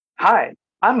Hi,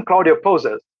 I'm Claudio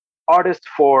Poses, artist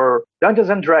for Dungeons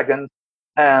and Dragons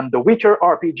and The Witcher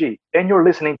RPG, and you're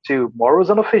listening to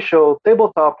Moro's unofficial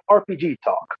tabletop RPG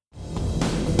talk.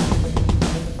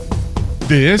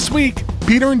 This week,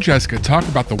 Peter and Jessica talk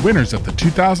about the winners of the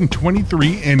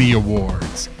 2023 ENnie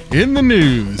Awards. In the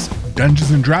news,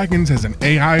 Dungeons & Dragons has an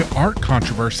AI art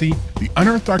controversy, the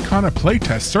Unearthed Arcana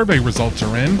playtest survey results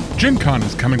are in, Gen Con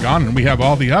is coming on and we have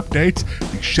all the updates,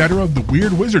 the Shadow of the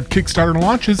Weird Wizard Kickstarter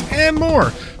launches, and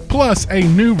more, plus a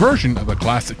new version of a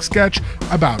classic sketch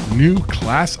about new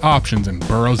class options in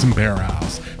Burrows and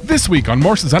Barrows. This week on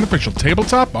Morse's unofficial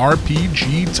tabletop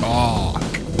RPG talk.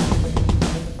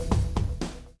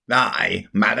 I,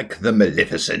 Malak the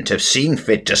Maleficent, have seen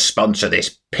fit to sponsor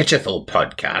this pitiful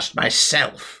podcast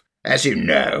myself. As you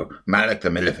know, Malak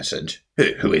the Maleficent,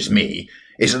 who is me,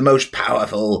 is the most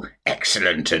powerful,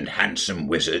 excellent, and handsome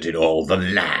wizard in all the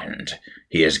land.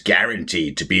 He is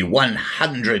guaranteed to be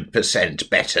 100%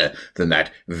 better than that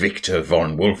Victor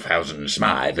von Wolfhausen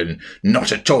Smythe and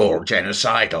not at all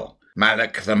genocidal.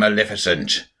 Malak the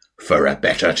Maleficent, for a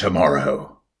better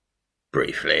tomorrow.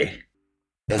 Briefly.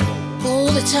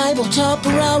 All the tabletop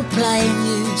role-playing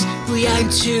news. We aim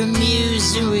to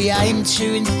amuse and we aim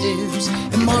to enthuse.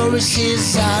 And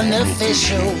Morris's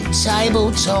unofficial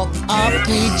tabletop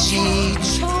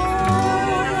RPG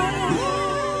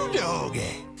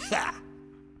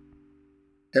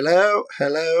Hello.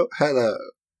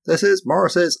 This is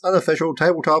Morris's unofficial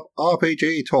tabletop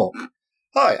RPG talk.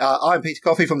 Hi, I'm Peter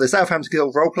Coffey from the Southampton Guild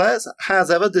of Roleplayers. As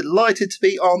ever, delighted to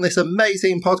be on this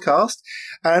amazing podcast.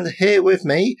 And here with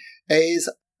me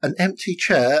is an empty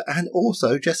chair and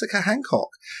also Jessica Hancock.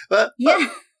 But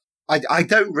I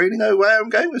don't really know where I'm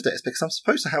going with this because I'm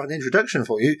supposed to have an introduction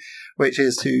for you, which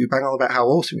is to bang on about how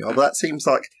awesome you are. But that seems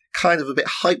like kind of a bit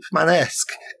hype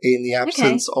man-esque in the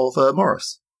absence of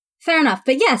Morris. Fair enough.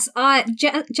 But yes,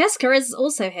 Jessica is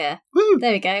also here. Woo.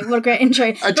 There we go. What a great intro.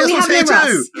 And Jess was here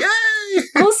too. Yay!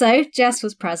 Also, Jess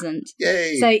was present.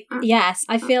 Yay! So, yes,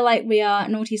 I feel like we are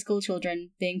naughty school children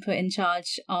being put in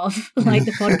charge of the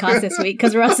podcast this week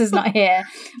because Russ is not here,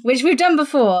 which we've done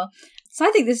before. So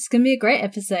I think this is going to be a great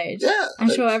episode. Yeah.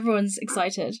 I'm sure everyone's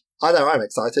excited. I know, I'm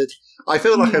excited. I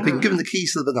feel like I've been given the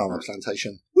keys to the banana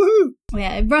plantation. Woohoo!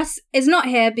 Yeah, Russ is not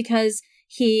here because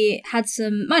he had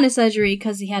some minor surgery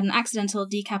because he had an accidental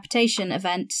decapitation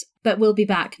event, but will be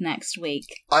back next week.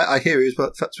 I hear he's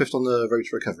swift on the road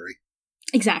to recovery.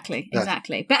 Exactly.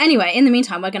 But anyway, in the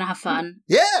meantime, we're going to have fun.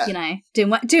 Yeah! Doing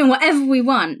whatever we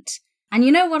want. And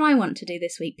you know what I want to do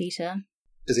this week, Peter?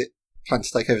 Is it plan to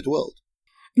take over the world?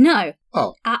 No.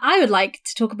 Oh. I would like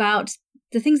to talk about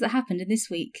the things that happened in this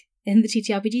week in the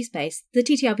TTRPG space. The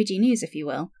TTRPG news, if you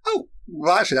will. Oh,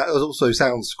 well, actually, that also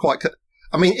sounds quite...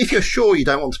 I mean, if you're sure you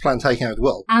don't want to plan taking over the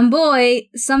world... And boy,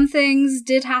 some things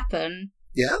did happen.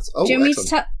 Yes? Oh, do you want me to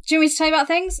tell you about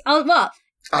things? What?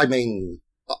 I mean,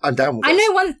 I'm down with I this.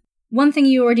 know one thing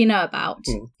you already know about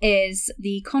is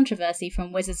the controversy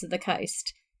from Wizards of the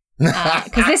Coast.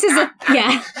 Because this is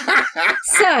yeah.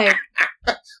 So...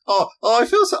 I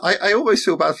feel so... I always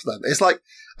feel bad for them. It's like,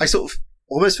 I sort of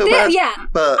almost feel bad,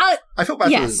 but I feel bad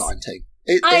for the design team.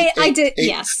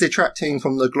 It's detracting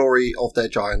from the glory of their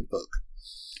giant book.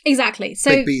 Exactly.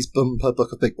 So Bigby's Bumper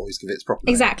Book of Big Boys, give it its proper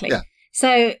name. Exactly. Yeah.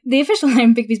 So the official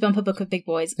name, Bigby's Bumper Book of Big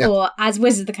Boys, or as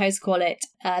Wizards of the Coast call it,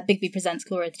 Bigby Presents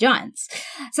Glory of the Giants.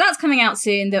 So that's coming out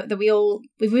soon. That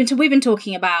we've been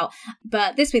talking about.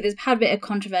 But this week there's had a bit of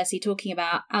controversy talking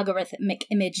about algorithmic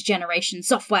image generation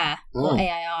software or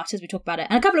AI art as we talk about it.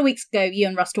 And a couple of weeks ago, you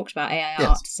and Russ talked about AI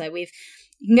art. So you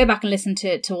can go back and listen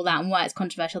to all that and why it's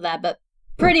controversial there. But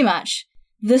pretty much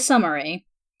the summary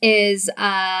is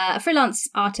a freelance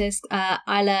artist,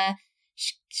 Isla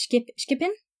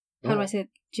Skipin? How do I say it?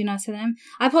 Do you know how to say the name?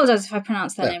 I apologise if I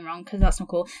pronounced that name wrong, because that's not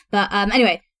cool. But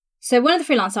anyway, so one of the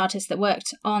freelance artists that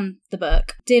worked on the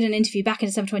book did an interview back in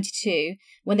December 2022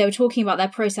 when they were talking about their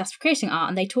process for creating art,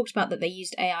 and they talked about that they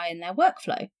used AI in their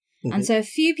workflow. Mm-hmm. And so a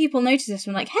few people noticed this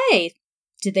and were like, hey,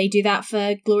 did they do that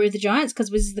for Glory of the Giants?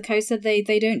 Because Wizards of the Coast said they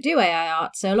don't do AI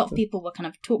art. So a lot of people were kind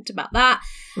of talked about that.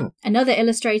 Another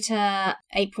illustrator,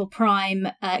 April Prime,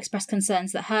 expressed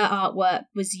concerns that her artwork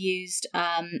was used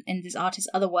in this artist's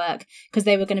other work because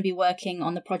they were going to be working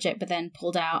on the project but then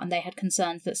pulled out, and they had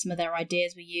concerns that some of their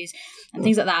ideas were used and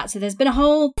things like that. So there's been a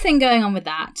whole thing going on with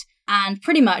that. And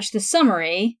pretty much the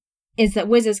summary is that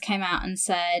Wizards came out and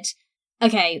said,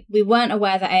 okay, we weren't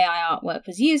aware that AI artwork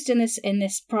was used in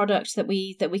this product that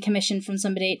we commissioned from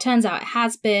somebody. It turns out it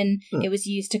has been. It was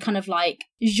used to kind of like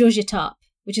zhuzh it up,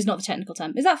 which is not the technical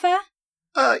term. Is that fair?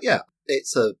 Yeah.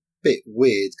 It's a bit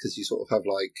weird because you sort of have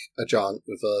like a giant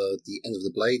with the end of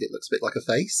the blade. It looks a bit like a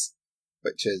face.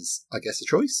 which is, I guess, a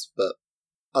choice, but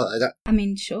I don't know. I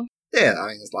mean, sure. Yeah, I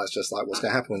mean, it's just like what's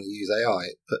going to happen when you use AI.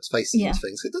 It puts faces into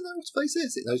things. It doesn't know what a face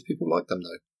is. It knows people like them,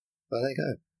 though. But there you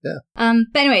go. Yeah.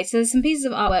 But anyway, so there's some pieces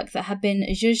of artwork that have been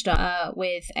judged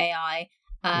with AI.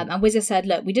 And Wizard said,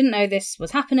 look, we didn't know this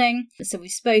was happening, so we've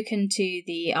spoken to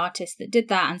the artist that did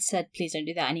that and said, please don't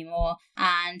do that anymore.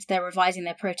 And they're revising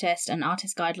their protest and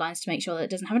artist guidelines to make sure that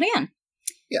it doesn't happen again.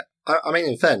 Yeah, I mean,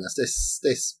 in fairness,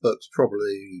 this book's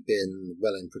probably been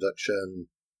well in production,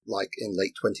 like in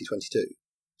late 2022.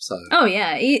 So. Oh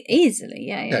yeah, easily,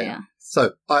 yeah.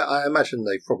 So I imagine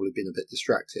they've probably been a bit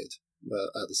distracted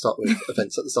at the start with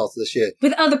events at the start of this year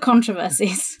with other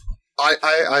controversies.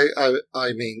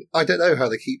 I mean, I don't know how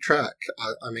they keep track.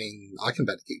 I mean, I can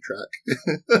better keep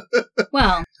track.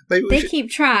 Well, they keep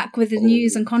track with the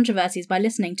news and controversies by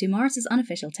listening to Morris's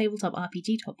unofficial Tabletop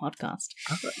RPG Talk podcast.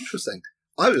 Oh, interesting.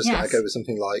 I was just going to go with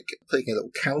something like taking a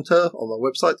little counter on my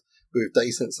website with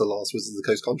days since the last Wizards of the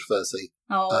Coast controversy.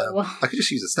 Oh. I could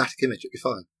just use a static image, it'd be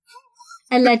fine.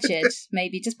 Alleged,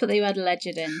 maybe. Just put the word alleged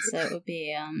in, so it would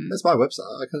be... That's my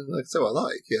website. I can say what I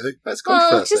like, you know. That's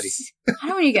controversy. I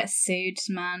don't want you to get sued,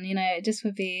 man. You know, it just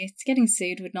would be... Getting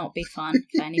sued would not be fun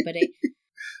for anybody.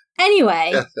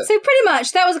 Anyway, so pretty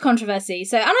much that was a controversy.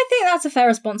 So, and I think that's a fair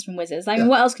response from Wizards. I mean,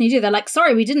 what else can you do? They're like,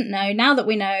 sorry, we didn't know. Now that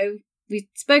we know, we've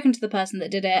spoken to the person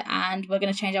that did it, and we're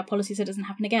going to change our policy so it doesn't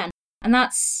happen again. And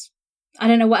that's... I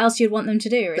don't know what else you'd want them to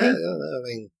do, really. I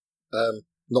mean,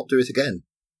 not do it again.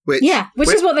 Which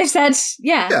is what they've said.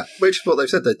 Yeah, which is what they've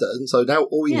said they've done. So now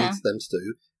all you need them to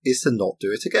do is to not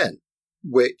do it again,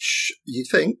 which you'd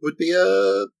think would be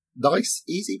a nice,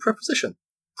 easy proposition.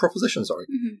 Sorry.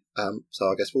 Mm-hmm. So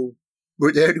I guess the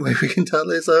only way we can tell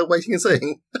is waiting and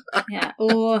seeing. Yeah,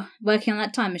 or working on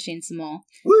that time machine some more.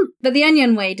 Woo! But The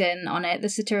Onion weighed in on it, the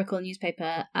satirical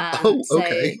newspaper. So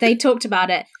they talked about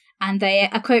it. And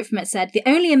a quote from it said, "The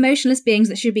only emotionless beings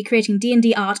that should be creating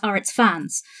D&D art are its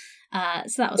fans."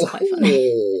 So that was quite funny.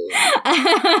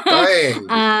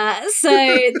 So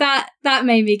that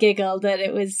made me giggle that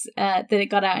it was that it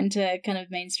got out into kind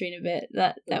of mainstream a bit.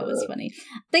 That was funny.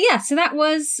 But yeah, so that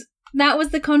was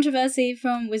the controversy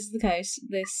from Wizards of the Coast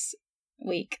this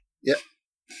week. Yep.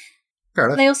 Fair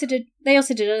enough. They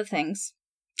also did other things.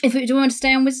 Do you want to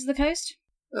stay on Wizards of the Coast?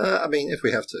 I mean, if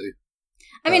we have to.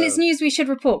 I mean, it's news we should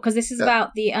report, because this is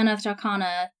about the Unearthed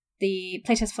Arcana, the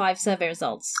Playtest 5 survey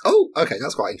results. Oh, okay,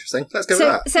 that's quite interesting. Let's go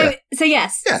with that. So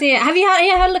yes. Yeah. So yeah, have you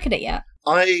had a look at it yet?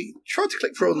 I tried to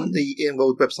click through on the Ian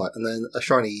World website, and then a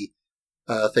shiny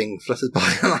thing fluttered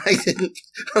by, and I didn't.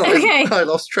 I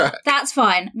lost track. That's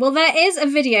fine. Well, there is a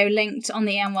video linked on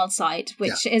the Ian World site,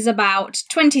 which is about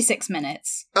 26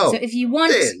 minutes. Oh, so if you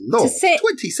want to sit...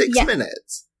 26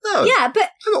 minutes? No. Yeah, but...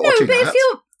 I'm not watching that.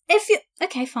 If you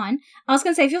okay, fine. I was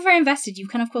going to say, if you're very invested, you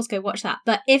can of course go watch that.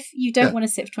 But if you don't want to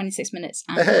sit for 26 minutes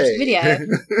and watch the video,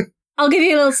 I'll give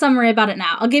you a little summary about it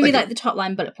now. I'll give you like the top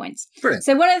line bullet points. Brilliant.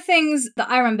 So one of the things that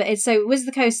I remember is, so Wizards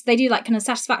of the Coast, they do like kind of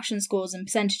satisfaction scores and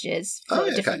percentages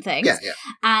for different things. Yeah.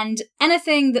 And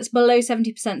anything that's below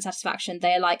 70% satisfaction,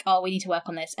 they're like, oh, we need to work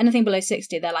on this. Anything below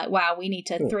 60, they're like, wow, we need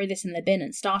to throw this in the bin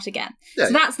and start again. Yeah,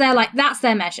 so that's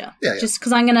their measure. Yeah, just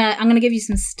because I'm gonna give you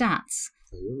some stats.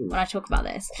 Ooh. When I talk about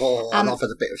this. I love a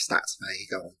bit of stats, mate.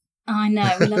 Go on. I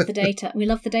know, we love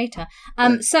the data.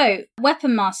 So,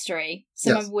 weapon mastery.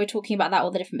 So remember we're talking about that,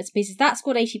 all the different bits and pieces. That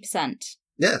scored 80%.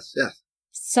 Yes.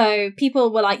 So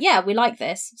people were like, yeah, we like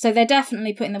this. So they're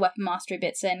definitely putting the weapon mastery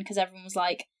bits in, because everyone was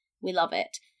like, we love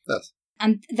it. Yes.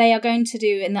 And they are going to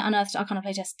do, in the Unearthed Arcana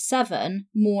Playtest 7,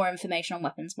 more information on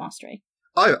weapons mastery.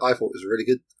 I thought it was a really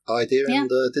good idea, and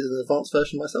did an advanced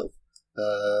version myself.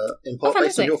 In part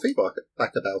based on your feedback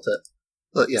about it.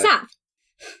 But yeah. Sap!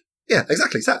 Yeah,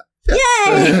 exactly, Sap. Yeah.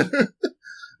 Yay!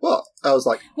 What? I was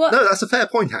like, no, that's a fair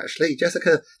point, actually.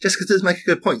 Jessica does make a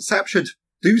good point. Sap should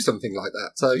do something like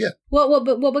that, so yeah. What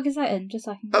book is that in? Just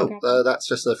so I can grab it. That's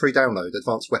just a free download,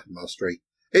 Advanced Weapon Mastery.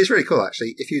 It's really cool,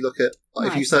 actually. If you look at,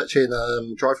 if you search in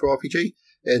Drive-Thru-RPG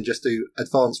and just do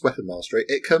Advanced Weapon Mastery,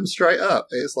 it comes straight up.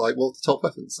 It's like, well, the top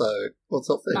weapons, so, well,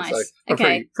 the top thing. Nice. So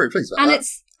I'm pretty pleased about that.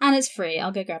 And it's free.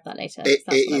 I'll go grab that later. It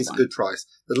is a good price.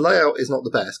 The layout is not the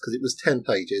best, because it was 10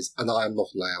 pages, and I am not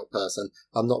a layout person.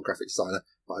 I'm not a graphic designer,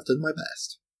 but I've done my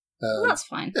best. Well, that's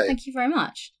fine. Yeah. Thank you very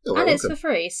much. You're and welcome. It's for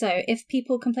free, so if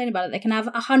people complain about it, they can have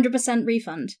 100%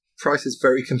 refund. Price is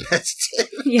very competitive.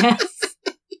 Yes.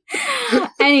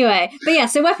 Anyway, but yeah,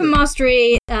 so weapon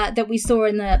mastery that we saw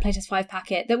in the Playtest 5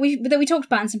 packet that we talked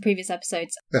about in some previous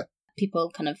episodes. Yeah. People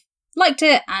kind of liked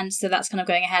it, and so that's kind of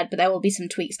going ahead, but there will be some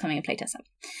tweaks coming in Playtest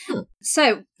 7.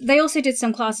 So they also did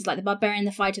some classes like the Barbarian,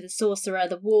 the Fighter, the Sorcerer,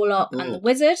 the Warlock, and the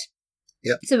Wizard.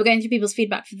 Yep. So we're going through people's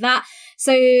feedback for that.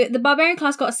 So the Barbarian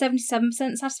class got a 77%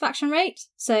 satisfaction rate.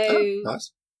 So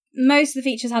nice. Most of the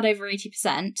features had over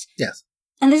 80%. Yes.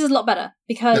 And this is a lot better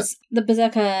because the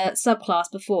Berserker subclass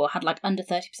before had like under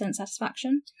 30%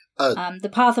 satisfaction. The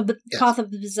path of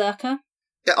the Berserker.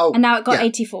 Yeah, and now it got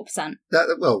 84%.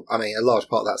 Well, I mean, a large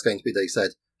part of that's going to be they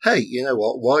said, hey, you know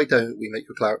what, why don't we make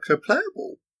your character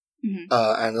playable? Mm-hmm.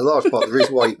 And a large part of the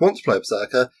reason why you want to play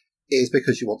Berserker is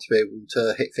because you want to be able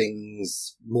to hit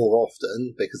things more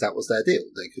often, because that was their deal.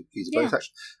 They could use a bonus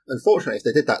action. Unfortunately, if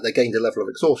they did that, they gained a level of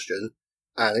exhaustion,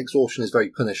 and exhaustion is very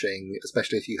punishing,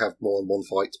 especially if you have more than one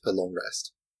fight per long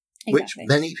rest. Exactly. Which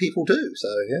many people do, so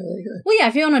yeah, there you go. Well, yeah,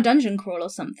 if you're on a dungeon crawl or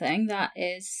something, that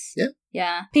is...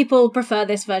 Yeah. People prefer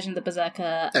this version of the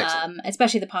Berserker,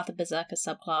 especially the Path of Berserker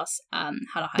subclass,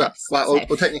 had a higher... Well,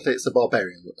 technically it's the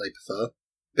Barbarian that they prefer,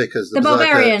 because the Berserker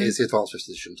Barbarian is the Advanced Fifth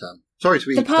Edition term. Sorry to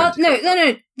be...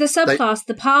 No, the subclass,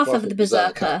 the Path of the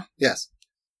Berserker. Yes.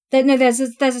 There's a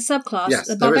subclass, yes,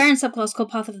 the Barbarian subclass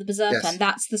called Path of the Berserker, and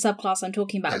that's the subclass I'm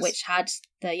talking about, which had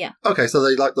the, Okay, so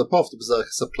they like the Path of the Berserker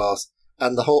subclass,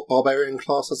 and the whole Barbarian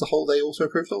class as a whole they also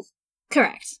approved of?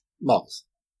 Correct. Marvellous.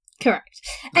 Correct.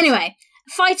 Anyway,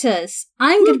 fighters.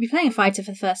 I'm going to be playing a fighter for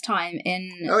the first time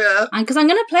in... Oh, yeah? Because I'm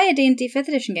going to play a D&D 5th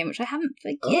edition game, which I haven't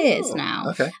for years now.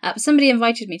 Okay. Somebody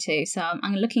invited me to, so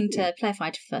I'm looking to play a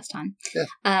fighter for the first time.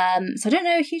 Yeah. So I don't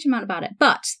know a huge amount about it,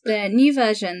 but the new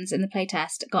versions in the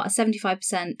playtest got a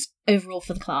 75% overall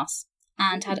for the class,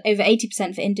 and had over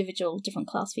 80% for individual different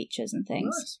class features and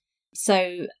things. Nice.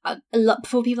 So a lot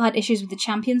before, people had issues with the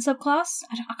champion subclass.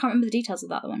 I can't remember the details of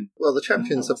that one. Well, the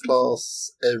champion subclass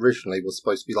originally was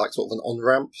supposed to be like sort of an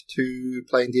on-ramp to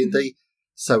playing D&D. Mm-hmm.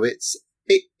 So it's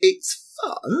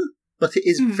fun, but it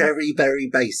is very, very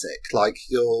basic. Like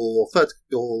your third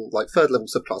level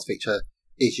subclass feature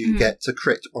is you get to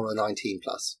crit on a 19+.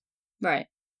 Right.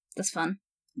 That's fun.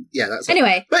 Yeah, that's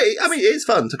anyway. But it is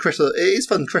fun to crit. It is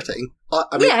fun critting.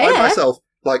 I myself,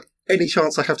 like, any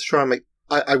chance I have to try and make,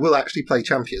 I will actually play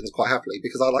champions quite happily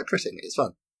because I like critting. It's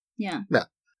fun. Yeah. Yeah.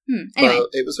 Anyway,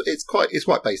 it's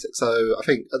quite basic. So I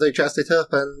think they jazzed it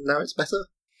up, and now it's better.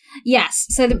 Yes.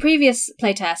 So the previous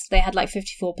playtest they had like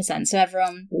 54%. So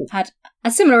everyone had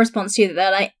a similar response to you, that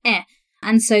they're like, eh.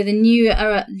 And so the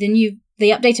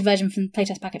updated version from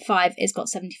Playtest Packet 5 is got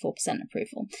 74%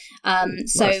 approval.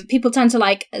 So nice. People tend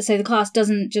to so the class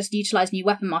doesn't just utilise new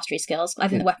weapon mastery skills. I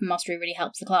think the weapon mastery really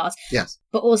helps the class. Yes.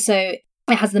 But also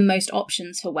it has the most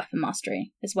options for weapon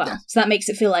mastery as well. Yes. So that makes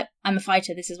it feel like, I'm a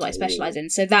fighter, this is what I specialise in.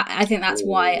 So I think that's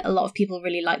why a lot of people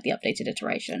really like the updated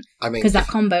iteration. Because that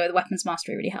combo with weapons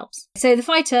mastery really helps. So the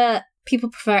fighter, people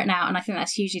prefer it now, and I think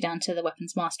that's hugely down to the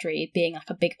weapons mastery being like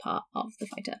a big part of the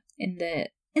fighter in the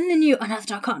new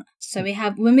Unearthed Arcana. So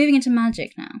we're moving into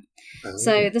magic now. Oh.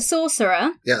 So the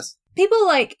sorcerer. Yes. People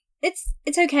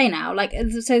it's okay now.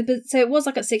 So it was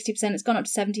like at 60%. It's gone up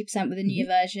to 70% with the new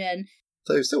version.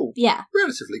 So it's still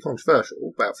relatively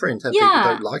controversial. About 3 in 10 people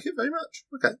don't like it very much.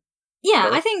 Okay.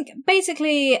 Yeah, I think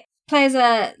basically players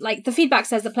are the feedback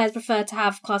says that players prefer to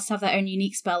have classes have their own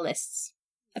unique spell lists,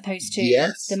 opposed to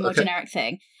the more generic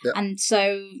thing. Yep. And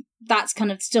so that's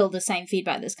kind of still the same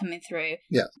feedback that's coming through.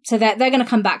 Yeah. So they're going to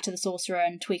come back to the sorcerer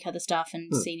and tweak other stuff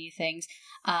and see new things.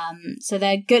 So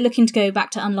they're looking to go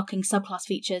back to unlocking subclass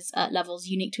features at levels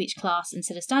unique to each class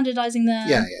instead of standardizing them.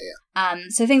 Yeah.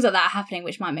 So things like that are happening,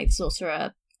 which might make the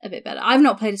sorcerer a bit better. I've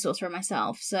not played a sorcerer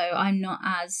myself, so I'm not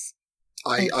as...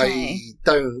 I haven't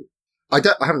done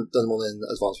one in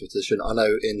Advanced 5th Edition. I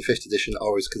know in 5th Edition I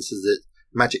always considered it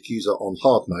magic user on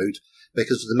hard mode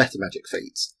because of the meta magic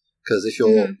feats. Because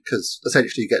because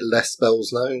essentially you get less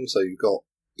spells known, so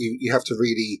you have to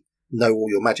really know all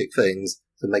your magic things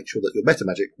to make sure that your meta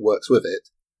magic works with it,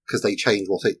 because they change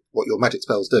what your magic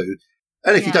spells do.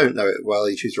 And if you don't know it well,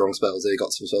 you choose the wrong spells, then you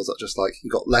got some spells that just you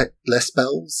got less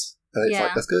spells, and it's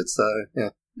that's good. So yeah,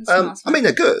 I mean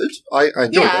they're good. I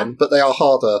enjoy them, but they are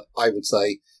harder, I would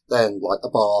say, than a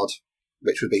bard,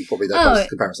 which would be probably their closest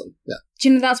comparison. Yeah. Do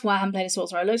you know that's why I haven't played a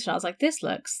sorcerer? I looked at it, I was like, this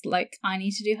looks like I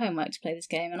need to do homework to play this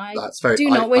game, and I do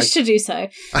not wish to do so.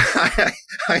 I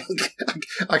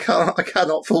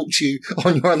cannot fault you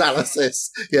on your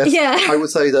analysis. Yes. Yeah. I would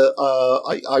say that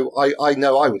I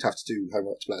know I would have to do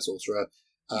homework to play a sorcerer.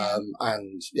 I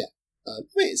mean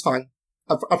it's fine.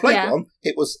 I played one.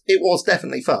 It was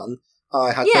definitely fun.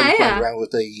 I had fun playing around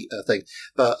with the thing,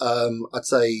 but I'd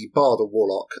say bard or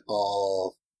warlock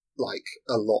are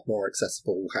a lot more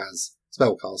accessible as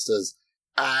spellcasters,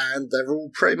 and they're all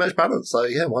pretty much balanced, so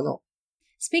yeah, why not?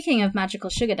 Speaking of magical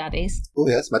sugar daddies. Oh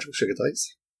yes, magical sugar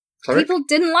daddies. Cleric? People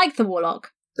didn't like the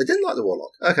warlock. They didn't like the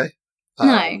warlock? Okay.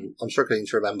 No. I'm struggling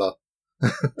to remember.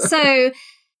 So,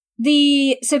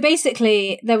 So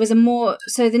basically, there was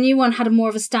the new one had more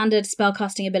of a standard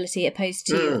spellcasting ability opposed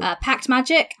to pact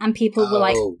magic, and people were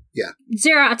like,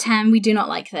 0 out of 10, we do not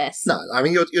like this. No, I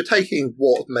mean, you're taking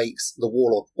what makes the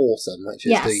Warlock awesome, which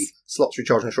is the slots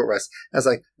recharge and short rest, and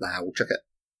saying, nah, we'll check it.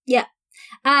 Yeah.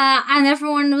 And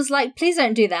everyone was like, please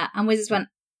don't do that. And Wizards went,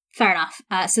 fair enough.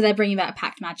 So they're bringing back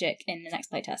pact magic in the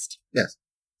next playtest. Yes.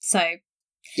 So...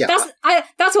 Yeah,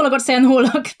 that's all I've got to say on the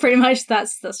Warlock, pretty much.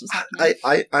 That's what's happening.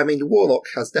 I mean, the Warlock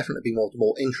has definitely been one of the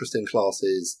more interesting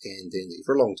classes in D&D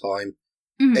for a long time.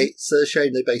 Mm-hmm. It's a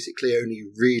shame they basically only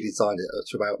really designed it up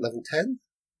to about level 10,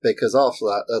 because after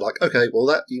that, they're like, okay, well,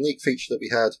 that unique feature that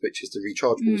we had, which is the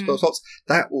rechargeable spell slots,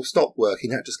 that will stop working,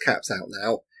 that just caps out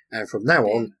now, and from now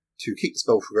on, to keep the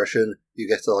spell progression, you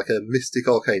get a Mystic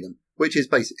Arcanum, which is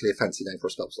basically a fancy name for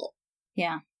a spell slot.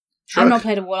 Yeah. I've not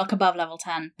played a Warlock above level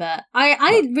 10, but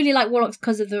I really like Warlocks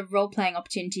because of the role-playing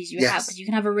opportunities you have, because you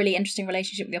can have a really interesting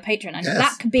relationship with your patron, and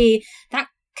that could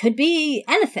be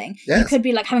anything. Yes. You could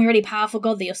be having a really powerful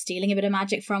god that you're stealing a bit of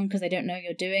magic from because they don't know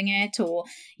you're doing it, or,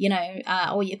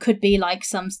 or you could be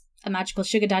a magical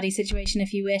sugar daddy situation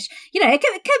if you wish.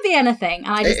 It could be anything,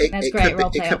 and I just think there's great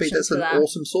role-play options for that. It could be there's an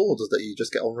awesome sword that you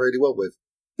just get on really well with.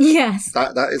 Yes.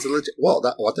 That is a legit... Well,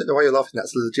 I don't know why you're laughing.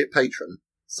 That's a legit patron.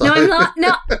 So.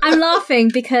 No, I'm laughing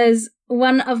because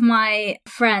one of my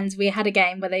friends, we had a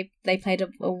game where they played a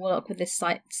Warlock with this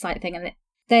sight thing, and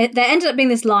there ended up being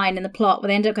this line in the plot where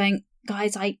they ended up going,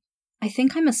 guys, I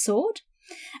think I'm a sword.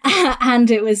 And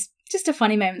it was just a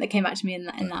funny moment that came back to me in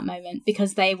that moment,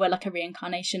 because they were like a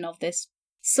reincarnation of this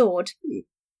sword.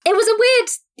 It was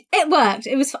it worked.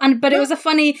 It was fun, but it was a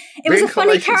funny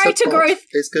character growth.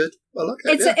 It's good. I like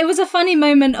it. It was a funny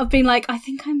moment of being like, I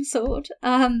think I'm a sword.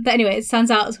 But anyway, it stands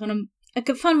out as a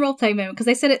good fun role-playing moment, because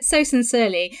they said it so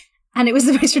sincerely, and it was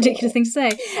the most ridiculous thing to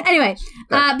say. Anyway,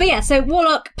 but yeah, so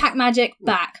Warlock, pact magic,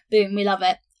 back. Boom, we love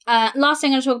it. Last thing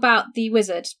I'm going to talk about, the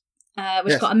Wizard,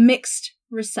 which got a mixed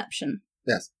reception.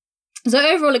 Yes. So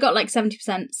overall, it got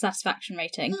 70% satisfaction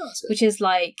rating, which is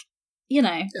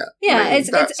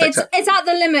it's at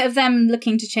the limit of them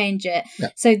looking to change it. Yeah.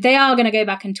 So they are going to go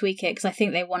back and tweak it, because I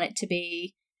think they want it to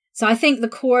be. So I think the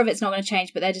core of it's not going to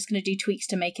change, but they're just going to do tweaks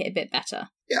to make it a bit better.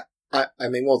 Yeah, I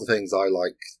mean, one of the things I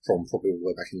liked from probably all the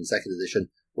way back in the second edition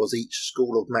was each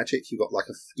school of magic. You got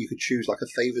you could choose a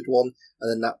favoured one,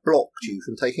 and then that blocked you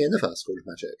from taking in the first school of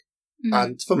magic. Mm-hmm.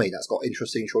 And for me, that's got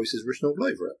interesting choices written all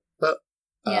over it. But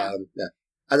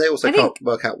and they also can't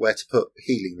work out where to put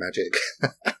healing magic.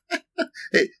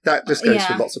 That just goes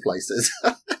to lots of places.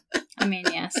 I mean,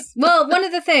 yes. Well, one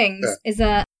of the things is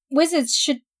that Wizards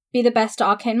should be the best at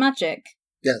arcane magic.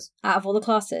 Yes. Out of all the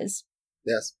classes.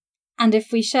 Yes. And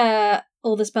if we share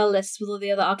all the spell lists with all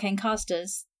the other arcane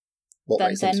casters,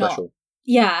 then they're not. Special?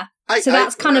 Yeah. So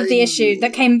that's kind of the issue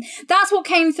that's what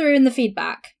came through in the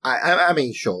feedback. I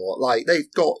mean, sure.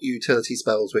 They've got utility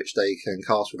spells which they can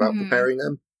cast without preparing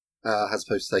them, as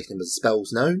opposed to taking them as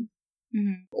spells known,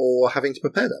 or having to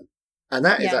prepare them. And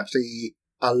that is actually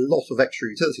a lot of extra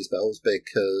utility spells,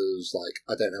 because,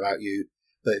 I don't know about you,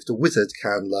 but if the wizard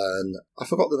can learn, I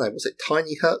forgot the name, was it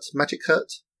Tiny Hut? Magic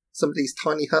Hut? Somebody's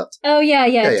Tiny Hut? Oh, Tiny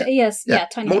Hut, yeah. Is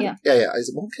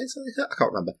it Mordenkainen's Tiny Hut? I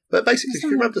can't remember. But basically, if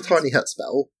you remember the Tiny Hut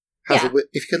spell, if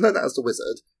you can learn that as the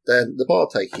wizard, then the bard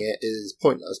taking it is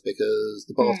pointless, because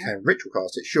the bard can ritual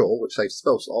cast it, sure, which saves the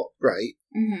spell slot, great,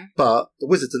 but the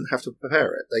wizard doesn't have to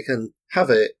prepare it. They can have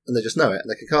it, and they just know it, and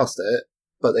they can cast it,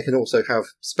 but they can also have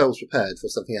spells prepared for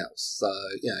something else. So,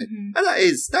 and that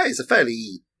is a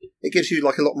fairly... It gives you,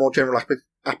 a lot more general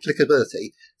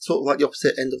applicability, sort of like the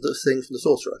opposite end of the thing from the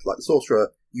sorcerer. Like the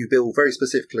sorcerer, you build very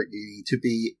specifically to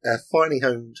be a finely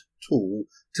honed tool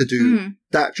to do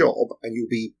that job, and you'll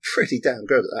be pretty damn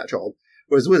good at that job.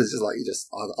 Whereas with it's just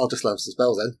I'll just learn some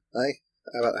spells then, eh?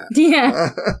 How about that? Yeah.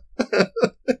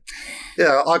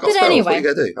 Yeah, I got spells. Anyway. What are you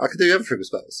going to do? I can do everything with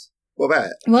spells. What about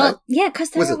it? Well, because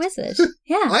they're a wizard.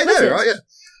 Yeah, I know, right?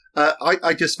 Yeah.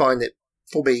 I just find it,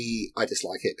 for me, I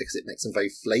dislike it because it makes them very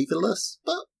flavourless,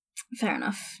 but... Fair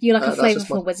enough. You like a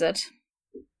flavourful wizard.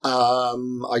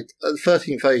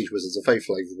 13th Age wizards are very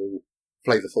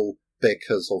flavourful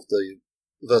because of the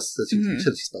versatility of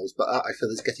utility spells, but I feel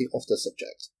it's getting off the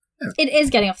subject. Yeah. It is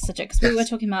getting off the subject, because we were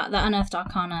talking about the Unearthed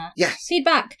Arcana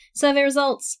feedback, survey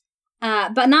results,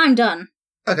 but now I'm done.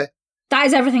 Okay. That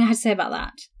is everything I had to say about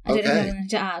that. I don't have anything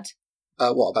to add.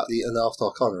 What about the Unearthed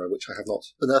Arcana, which I have not...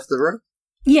 Unearthed the Row?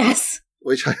 Yes.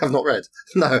 Which I have not read.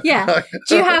 No. Yeah.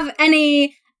 Do you have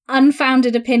any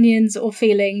unfounded opinions or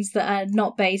feelings that are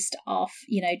not based off,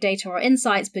 data or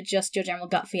insights, but just your general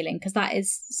gut feeling? Because that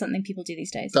is something people do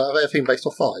these days. So I have everything based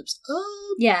off vibes?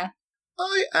 Yeah.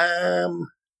 I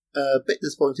am A bit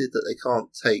disappointed that they can't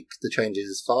take the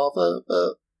changes farther,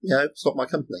 but, it's not my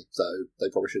company, so they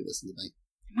probably shouldn't listen to me.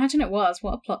 Imagine it was.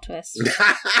 What a plot twist.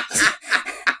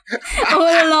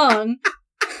 All along.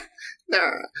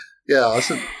 Nah. Yeah, I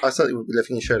certainly would be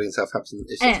living in Shirley in Southampton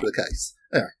if this were the case.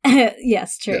 Anyway.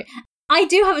 Yes, true. Yeah. I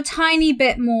do have a tiny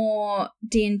bit more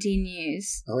D&D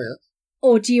news. Oh, yeah.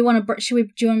 Or do you want to? Do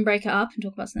you want to break it up and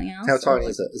talk about something else? How tiny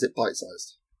is it? Is it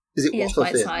bite-sized? It is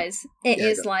bite-sized. It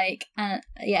is like,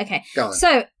 okay.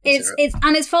 So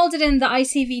it's folded in the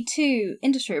ICV2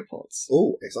 industry reports.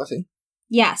 Oh, exciting.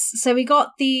 Yes, so we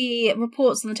got the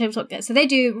reports on the tabletop. So they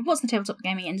do reports on the tabletop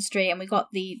gaming industry, and we got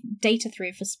the data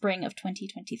through for spring of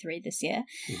 2023 this year.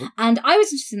 Mm-hmm. And I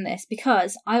was interested in this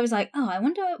because I was like, I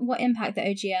wonder what impact the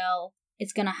OGL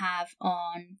is going to have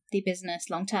on the business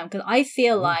long term. Because I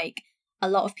feel like a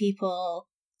lot of people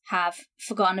have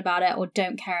forgotten about it or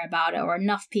don't care about it, or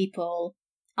enough people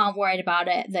aren't worried about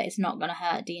it that it's not going to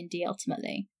hurt D&D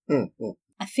ultimately. Mm-hmm.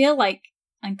 I feel like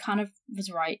I kind of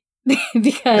was right.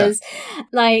 Because,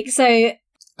 I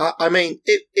mean,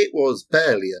 it was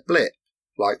barely a blip.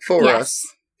 Like, for us,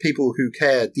 people who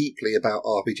care deeply about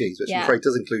RPGs, which I'm afraid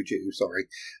does include you, sorry,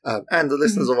 and the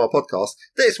listeners of our podcast,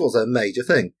 this was a major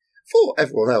thing. For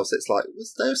everyone else, it's like,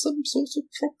 was there some sort of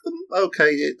problem?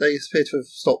 Okay, they appear to have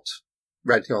stopped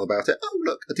ranting on about it. Oh,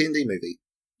 look, a D&D movie.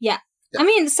 Yeah. I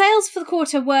mean, sales for the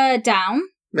quarter were down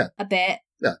a bit.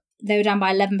 Yeah. They were down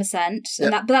by 11%,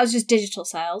 but that was just digital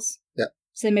sales. Yeah.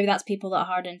 So maybe that's people that are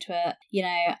hard into it,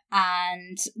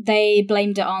 and they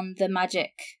blamed it on the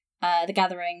Magic, the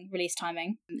Gathering release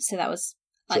timing. So that was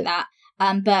like that.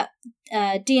 But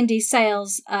D&D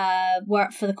sales were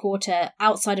up for the quarter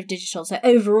outside of digital. So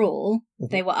overall,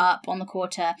 they were up on the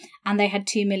quarter, and they had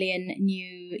 2 million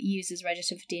new users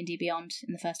registered for D&D Beyond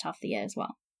in the first half of the year as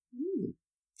well. Ooh.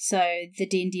 So the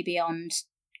D&D Beyond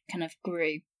kind of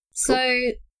grew. Cool.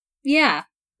 So, yeah.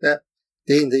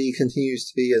 D&D continues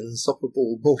to be an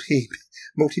unstoppable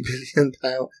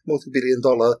multi-billion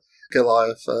dollar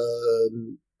Goliath,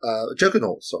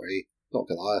 juggernaut, sorry, not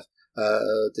Goliath,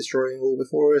 destroying all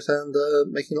before it and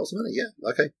making lots of money. Yeah,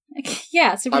 okay.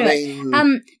 Yeah, so I mean,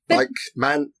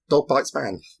 dog bites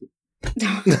man.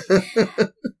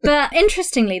 But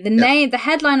interestingly, the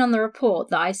headline on the report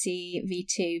that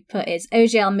ICV2 put is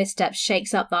OGL misstep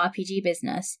shakes up the RPG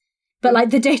business.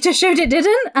 But, the data showed it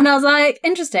didn't. And I was like,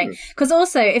 interesting. Because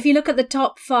also, if you look at the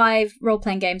top 5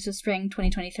 role-playing games for spring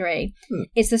 2023,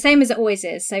 it's the same as it always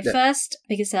is. So first,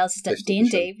 biggest sales is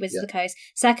D&D, Wizards of the Coast.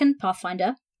 Second,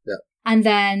 Pathfinder. Yeah. And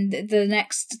then the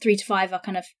next 3 to 5 are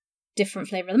kind of different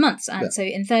flavour of the months. And so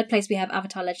in third place, we have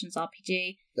Avatar Legends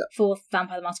RPG. Yeah. Fourth,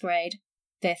 Vampire the Masquerade.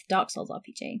 Fifth, Dark Souls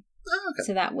RPG. Oh, okay.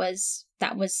 So that was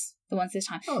the ones this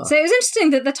time. Oh. So it was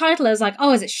interesting that the title is like,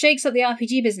 it shakes up the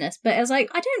RPG business. But it was like,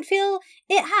 I don't feel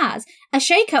it has. A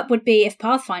shake-up would be if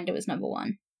Pathfinder was number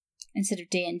 1 instead of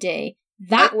D&D.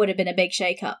 That would have been a big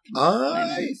shake-up.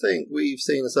 I think we've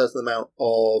seen a certain amount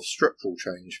of structural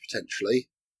change, potentially,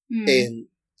 in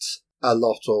a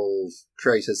lot of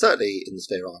creators, certainly in the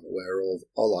sphere I'm aware of,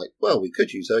 are like, well, we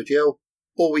could use OGL,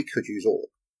 or we could use Orc.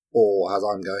 Or, as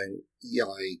I'm going,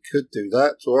 I could do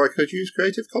that, or I could use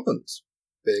Creative Commons.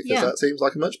 Because that seems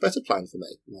like a much better plan for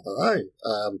me. I don't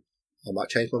know. I might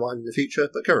change my mind in the future,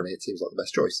 but currently it seems like the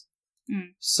best choice.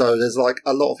 So there's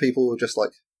a lot of people who are just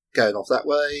going off that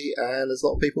way, and there's a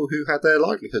lot of people who had their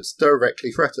livelihoods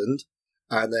directly threatened,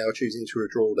 and they are choosing to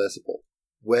withdraw their support.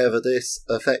 Whether this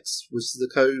affects Wizards of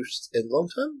the Coast in the long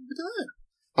term, I don't know.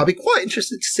 I'd be quite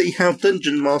interested to see how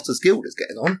Dungeon Masters Guild is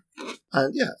getting on.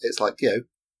 And it's what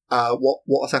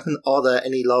has happened? Are there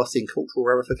any lasting cultural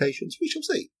ramifications? We shall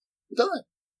see. I don't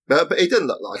know. But it didn't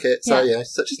look like it, so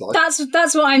such is life.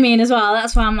 That's what I mean as well.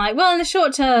 That's why I'm like, well, in the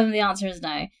short term, the answer is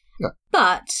no. Yeah.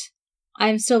 But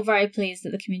I'm still very pleased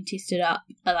that the community stood up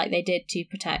like they did to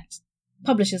protect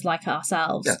publishers like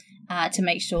ourselves, to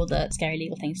make sure that scary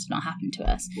legal things did not happen to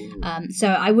us. So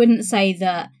I wouldn't say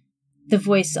that the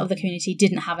voice of the community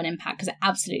didn't have an impact, because it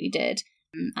absolutely did.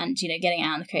 And, getting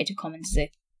out in the Creative Commons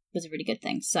was a really good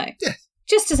thing. So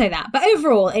just to say that. But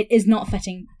overall, it is not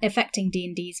affecting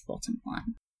D&D's bottom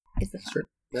line, is the fact. True.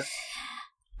 Yeah.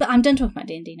 But I'm done talking about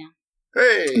D&D now.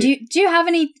 Hey! Do you have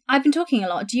any... I've been talking a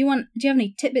lot. Do you have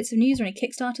any tidbits of news or any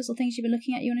Kickstarters or things you've been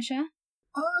looking at you want to share?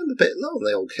 I'm a bit low on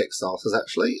the old Kickstarters,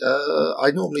 actually.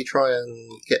 I normally try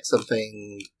and get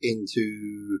something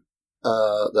into...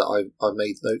 that I've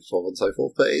made notes of and so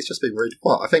forth, but it's just been really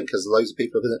quiet. I think because loads of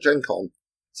people have been at Gen Con.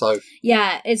 So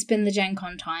yeah, it's been the Gen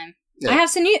Con time. Yeah. I have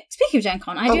some news. Speaking of Gen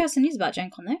Con, I do have some news about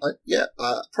Gen Con though.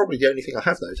 Probably the only thing I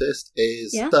have noticed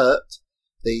is that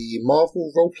the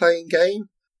Marvel role-playing game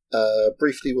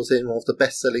briefly was in one of the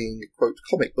best-selling quote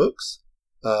comic books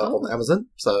on Amazon.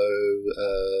 So,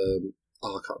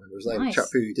 I can't remember his name. Nice. The chap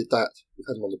who did that, we've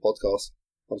had him on the podcast.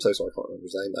 I'm so sorry, I can't remember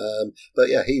his name. But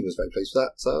yeah, he was very pleased with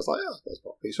that. So I was like, that's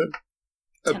quite a piece for him.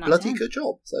 A 10 out of bloody 10. good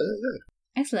job. So there you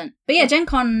go. Excellent. But yeah, Gen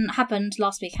Con happened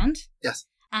last weekend. Yes.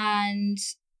 And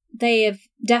they have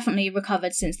definitely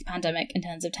recovered since the pandemic in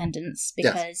terms of attendance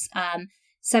because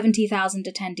 70,000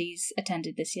 attendees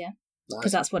attended this year.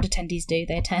 Because that's what attendees do,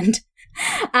 they attend.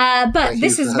 But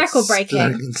this is record breaking.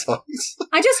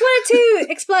 I just wanted to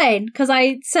explain because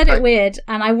I said it weird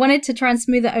and I wanted to try and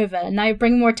smooth it over and now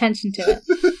bring more attention to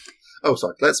it. Oh,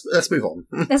 sorry. Let's move on.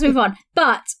 Let's move on.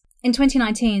 But in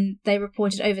 2019, they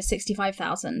reported over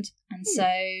 65,000. And so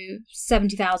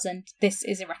 70,000, this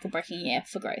is a record breaking year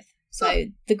for growth. So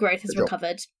the growth has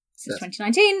recovered since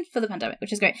 2019 for the pandemic,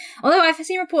 which is great. Although I've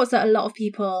seen reports that a lot of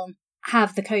people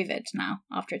have the COVID now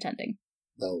after attending.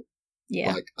 Well,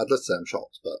 yeah. I'd love to say I'm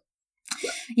shocked, but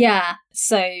yeah.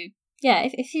 So yeah,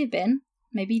 if you've been,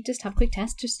 maybe just have a quick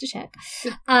test just to check.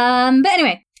 Yeah. But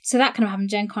anyway, so that kind of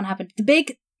happened. Gen Con happened.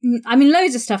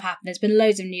 Loads of stuff happened. There's been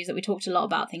loads of news that we talked a lot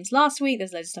about things last week.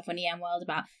 There's loads of stuff on EN World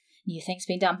about new things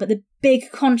being done. But the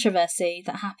big controversy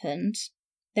that happened,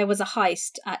 there was a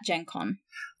heist at Gen Con.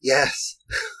 Yes.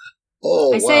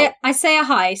 I say a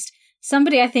heist.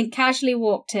 Somebody, I think, casually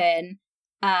walked in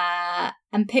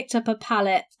and picked up a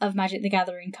pallet of Magic the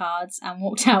Gathering cards and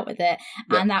walked out with it,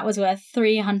 and that was worth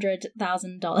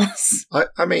 $300,000.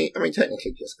 I mean,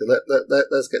 technically, Jessica,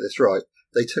 let's get this right.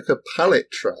 They took a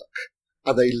pallet truck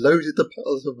and they loaded the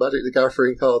pallet of Magic the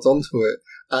Gathering cards onto it,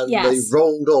 and they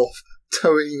rolled off,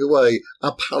 towing away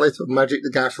a pallet of Magic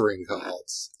the Gathering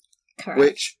cards. Correct.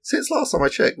 Which, since last time I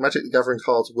checked, Magic the Gathering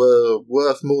cards were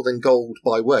worth more than gold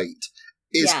by weight.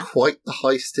 Is quite the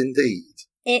heist indeed.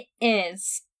 It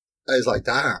is. It's like,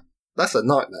 damn, that's a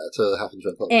nightmare to happen to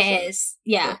a public. It is.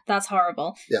 Yeah, that's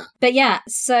horrible. Yeah. But yeah,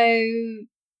 so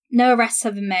no arrests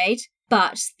have been made,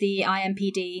 but the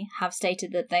IMPD have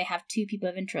stated that they have 2 people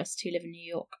of interest who live in New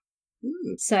York.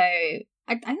 So I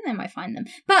think they might find them.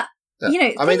 But, you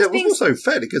know... I mean, there was also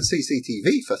fairly good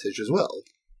CCTV footage as well.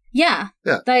 Yeah.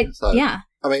 Yeah. Yeah.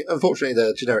 I mean, unfortunately,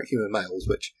 they're generic human males,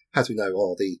 which, as we know,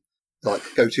 are the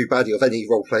go-to baddie of any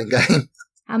role-playing game.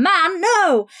 A man?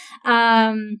 No!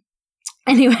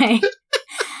 Anyway.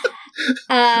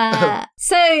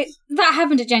 So that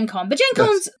happened at Gen Con. But Gen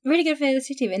Con's really good for the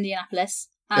city of Indianapolis.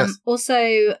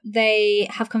 Also, they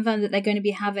have confirmed that they're going to be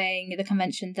having the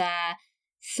convention there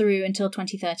through until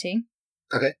 2030.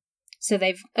 Okay. So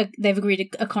they've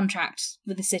agreed a contract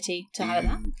with the city to have it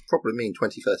there. Probably mean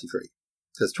 2033.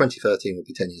 Because 2013 would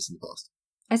be 10 years in the past.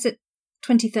 I said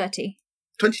 2030.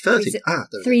 2030? 30. Ah,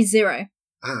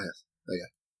 yes. There you go.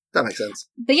 That makes sense.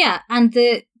 But yeah, and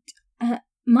the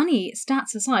money,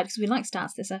 stats aside, because we like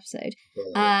stats this episode,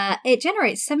 it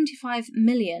generates 75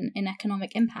 million in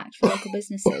economic impact for local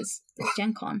businesses with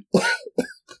Gen Con.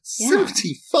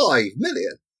 75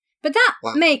 million? But that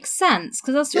makes sense,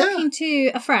 because I was talking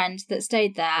to a friend that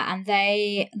stayed there, and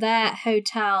their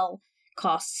hotel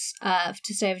costs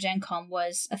to stay over Gen Con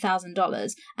was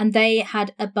 $1,000, and they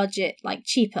had a budget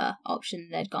cheaper option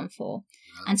they'd gone for.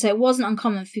 And so it wasn't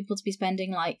uncommon for people to be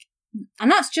spending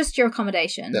and that's just your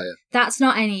accommodation. That's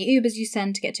not any Ubers you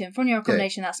send to get to and from your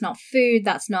accommodation. That's not food.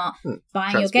 That's not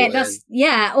buying your gate. That's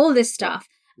all this stuff.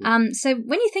 So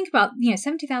when you think about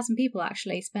 70,000 people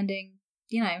actually spending,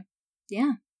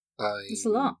 it's a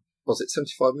lot. Was it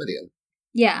 75 million?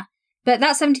 Yeah. But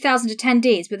that's 70,000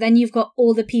 attendees, but then you've got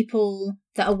all the people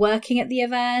that are working at the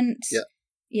event.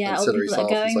 Yeah, all the people that are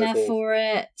going there for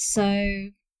it. So,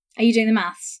 are you doing the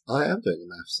maths? I am doing the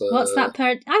maths. What's that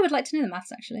per... I would like to know the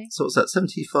maths, actually. So what's that,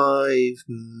 75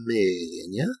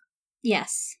 million, yeah?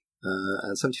 Yes.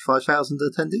 And 75,000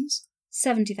 attendees?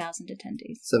 70,000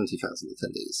 attendees. 70,000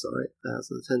 attendees, sorry.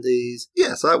 1,000 attendees.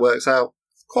 Yeah, so that works out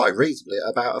quite reasonably at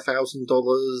about $1,000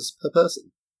 per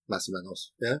person. Más o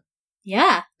menos, yeah?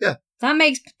 Yeah. Yeah. That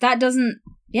makes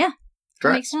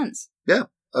sense. Yeah.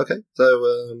 Okay. So,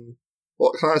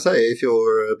 what can I say if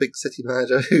you're a big city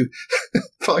manager who,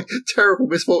 by terrible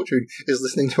misfortune, is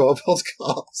listening to our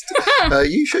podcast?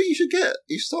 You should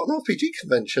start an RPG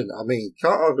convention. I mean,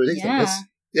 can't argue with this.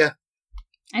 Yeah.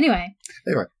 Anyway.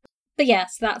 But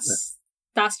yes,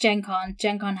 that's Gen Con.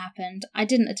 Gen Con happened. I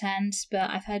didn't attend, but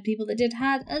I've heard people that did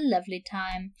had a lovely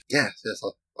time. Yes.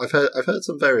 I've heard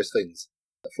some various things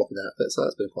flocking out of it, so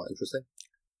that's been quite interesting.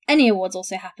 ENnie Awards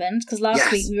also happened, because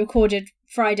last week we recorded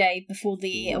Friday before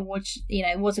the awards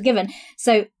were given.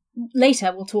 So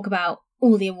later we'll talk about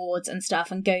all the awards and stuff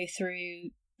and go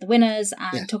through the winners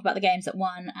and talk about the games that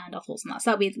won and our thoughts on that. So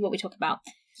that'll be what we talk about.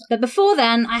 But before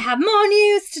then, I have more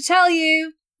news to tell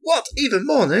you. What? Even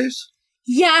more news?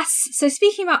 Yes! So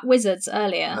speaking about wizards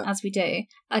earlier, as we do,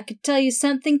 I could tell you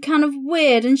something kind of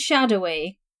weird and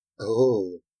shadowy.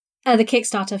 Oh. The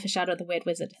Kickstarter for Shadow of the Weird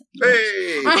Wizard.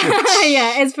 Hey!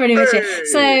 Yeah, it's pretty much it.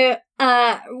 So,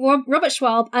 Robert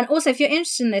Schwab, and also if you're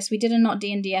interested in this, we did a Not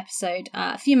D&D episode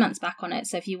a few months back on it,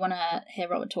 so if you want to hear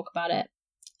Robert talk about it,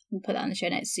 we'll put that in the show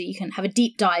notes so you can have a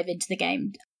deep dive into the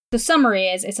game. The summary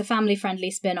is, it's a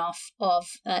family-friendly spin-off of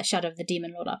Shadow of the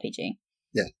Demon Lord RPG.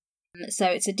 Yeah. So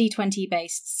it's a D20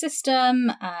 based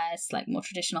system. It's like more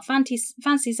traditional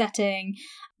fantasy setting.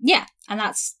 Yeah, and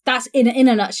that's in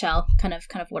a nutshell kind of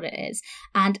what it is.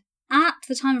 And at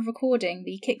the time of recording,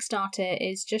 the Kickstarter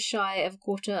is just shy of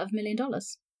 $250,000,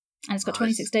 and it's got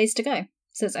 26 days to go.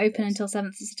 So it's open until 7th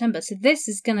of September. So this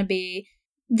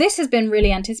has been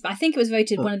really anticipated. I think it was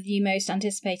voted one of the most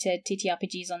anticipated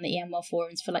TTRPGs on the EN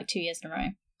forums for like 2 years in a row.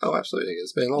 Oh, absolutely!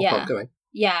 It's been a long time going.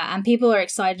 Yeah, and people are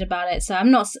excited about it, so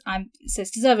so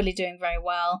it's deservedly doing very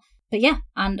well. But yeah,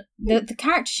 and the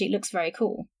character sheet looks very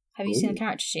cool. Have you seen the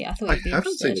character sheet? I thought you'd be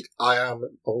interested. Seen it. I am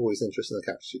always interested in the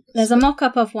character sheet. There's a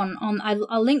mock-up of one on.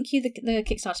 I'll link you the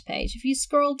Kickstarter page. If you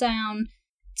scroll down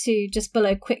to just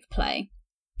below Quick Play,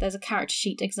 there's a character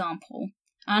sheet example.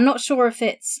 I'm not sure if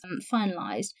it's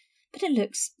finalised, but it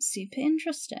looks super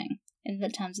interesting in the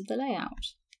terms of the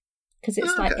layout. Because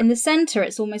it's like in the centre,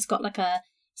 it's almost got like a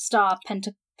star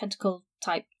pentacle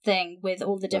type thing with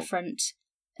all the different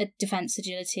defense,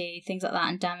 agility, things like that,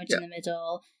 and damage in the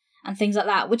middle and things like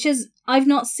that, which is I've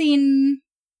not seen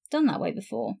done that way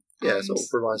before. Yeah, it sort of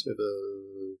reminds me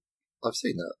of I've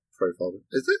seen that profile.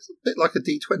 Is this a bit like a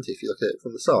D20 if you look at it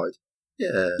from the side?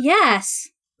 Yeah. Yes.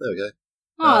 There we go.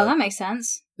 Oh, that makes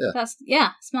sense. Yeah. That's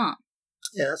smart.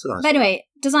 Yeah, that's a nice. But anyway,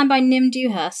 designed by Nim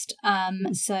Dewhurst.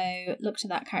 So look to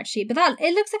that character sheet. But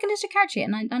it looks like an interesting character sheet,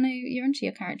 and I know you're into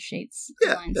your character sheets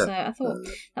design, so I thought.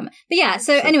 But yeah,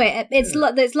 so anyway, it's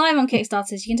live on Kickstarter,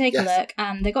 so you can take a look.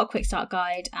 And they got a quick start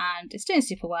guide, and it's doing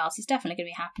super well. So it's definitely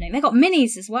going to be happening. They got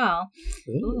minis as well.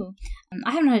 Ooh.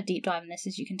 I haven't had a deep dive in this,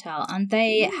 as you can tell, and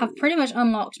they have pretty much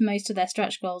unlocked most of their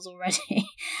stretch goals already.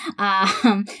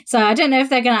 So I don't know if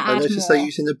they're going to add more. I noticed they're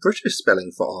using the British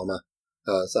spelling for armour.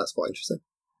 So that's quite interesting.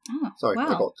 Oh, sorry, wow.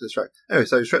 I got distracted. Anyway,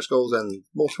 so stretch goals and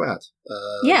more to add.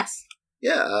 Yes.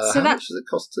 Yeah. So how much does it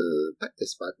cost to pack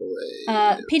this bad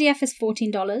boy? PDF is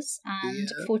 $14, and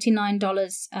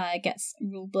 $49 gets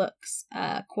rule books,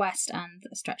 quest, and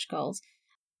stretch goals.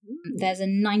 There's a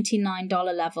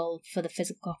 $99 level for the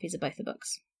physical copies of both the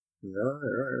books. Right.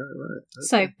 Okay.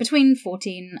 So between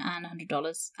 $14 and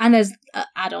 $100, and there's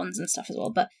add-ons and stuff as well.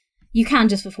 But you can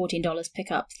just for $14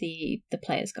 pick up the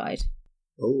player's guide.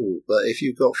 Oh, but if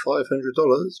you've got $500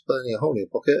 burning a hole in your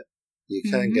pocket, you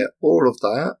can get all of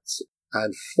that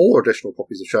and 4 additional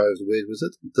copies of Shadow of the Weird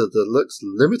Wizard, the deluxe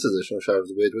limited edition of Shadow of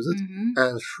the Weird Wizard,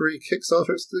 and 3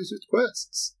 Kickstarter exclusive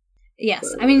quests.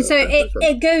 Yes, so, I mean, so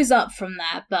it goes up from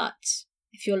there, but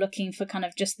if you're looking for kind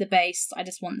of just the base, I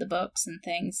just want the books and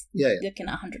things, looking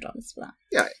at $100 for that.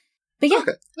 Yeah. But yeah.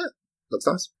 Okay, yeah. Looks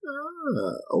nice.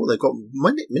 Oh, they've got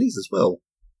minis as well.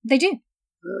 They do.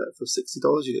 For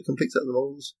 $60, you get a complete set of the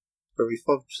models. For every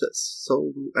 5 sets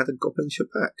sold, add a goblin to your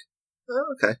pack.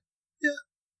 Oh, okay. Yeah.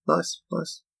 Nice.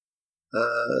 Looks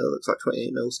like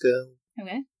 28mm scale.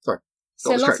 Okay. Sorry.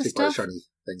 So lots of stuff. By shiny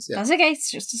things, yeah. That's okay.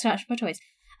 It's just distraction by toys.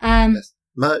 Yes.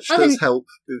 Merch does help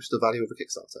boost the value of a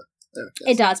Kickstarter.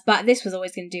 It does, but this was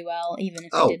always going to do well, even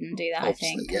if they didn't do that, I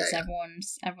think, because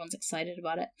everyone's excited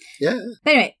about it. Yeah.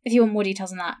 But anyway, if you want more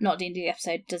details on that, Not D&D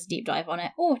episode does a deep dive on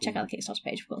it, or check out the Kickstarter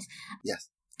page, of course. Yes.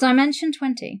 Dimension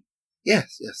 20.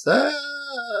 Yes.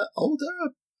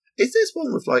 Is this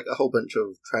one with like a whole bunch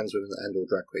of trans women and or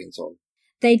drag queens on?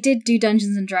 They did do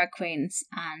Dungeons and Drag Queens,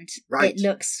 and it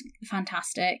looks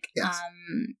fantastic.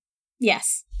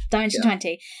 Yes. Dimension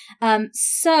 20.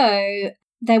 So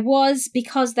there was,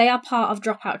 because they are part of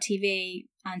Dropout TV,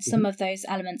 and some of those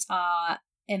elements are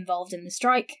involved in the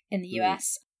strike in the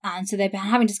US, and so they've been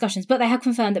having discussions, but they have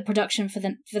confirmed that production for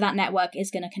that network is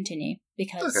going to continue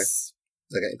because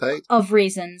they're getting paid of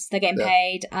reasons. They're getting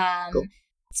paid. Cool.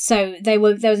 So there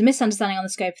was a misunderstanding on the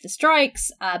scope of the strikes,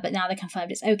 but now they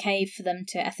confirmed it's okay for them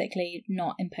to ethically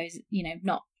not impose,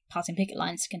 not passing picket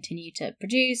lines to continue to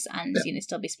produce and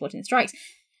still be supporting the strikes.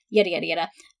 Yada yada yada.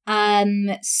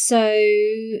 So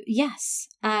yes,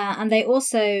 and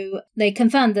they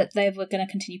confirmed that they were going to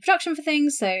continue production for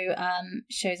things. So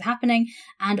shows are happening,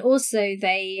 and also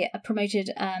they promoted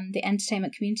the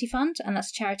Entertainment Community Fund, and that's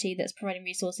a charity that's providing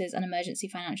resources and emergency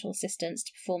financial assistance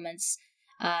to performers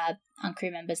and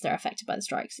crew members that are affected by the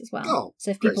strikes as well.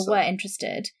 So if people were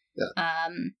interested,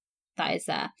 that is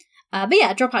there. But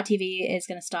yeah, Dropout TV is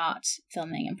going to start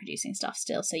filming and producing stuff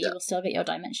still, so you will still get your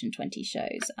Dimension 20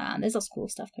 shows. There's lots of cool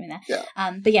stuff coming there.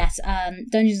 Yeah. But yes,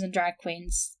 Dungeons and Drag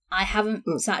Queens. I haven't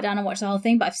sat down and watched the whole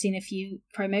thing, but I've seen a few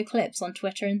promo clips on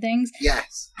Twitter and things.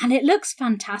 Yes. And it looks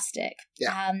fantastic.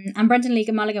 Yeah. And Brendan Lee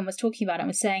Mulligan was talking about it and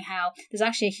was saying how there's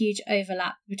actually a huge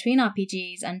overlap between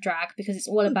RPGs and drag because it's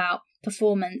all about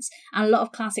performance, and a lot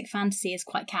of classic fantasy is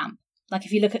quite camp. Like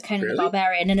if you look at Conan the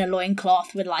Barbarian in a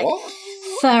loincloth with like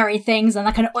furry things and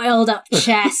like an oiled up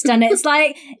chest, and it's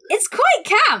like, it's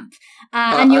quite camp.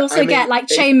 And you also get like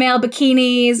chainmail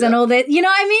bikinis and all that. You know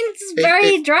what I mean? It's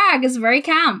very drag, it's very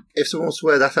camp. If someone was to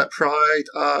wear that at Pride,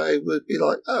 I would be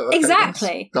like, oh, okay,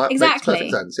 exactly. That makes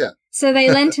perfect sense, yeah. So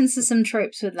they lent into some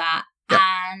tropes with that. Yeah.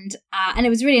 And it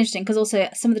was really interesting because also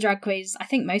some of the drag queens, I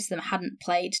think most of them hadn't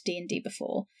played D&D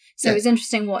before. So it was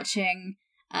interesting watching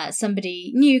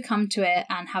somebody new come to it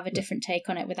and have a different take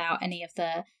on it without any of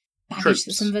the baggage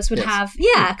that some of us would have.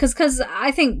 Yeah, because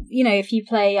I think, you know, if you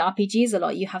play RPGs a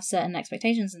lot, you have certain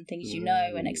expectations and things you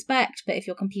know and expect, but if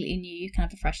you're completely new, you can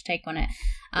have a fresh take on it.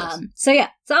 So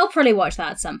I'll probably watch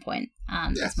that at some point.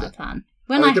 That's my plan.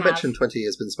 Dimension 20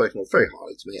 has been spoken of very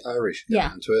highly to me. I really should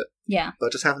get into it. Yeah. But I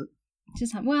just haven't.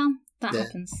 That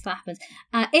happens. That happens.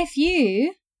 If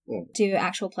you do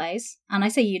actual plays, and I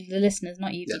say you, the listeners,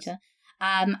 not you, Peter,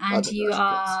 and you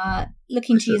are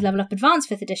looking to use Level Up Advanced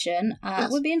 5th edition,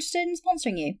 we'd be interested in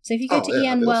sponsoring you. So if you go to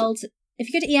ENworld, if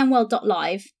you go to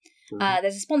enworld.live,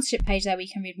 there's a sponsorship page there where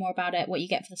you can read more about it, what you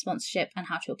get for the sponsorship, and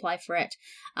how to apply for it.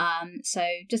 So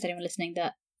just anyone listening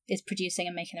that is producing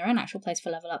and making their own actual plays for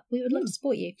Level Up, we would love to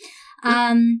support you. But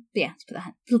yeah, let's put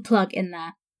that little plug in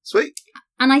there. Sweet.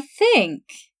 And I think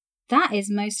that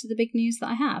is most of the big news that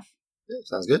I have. Yeah,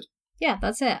 sounds good. Yeah,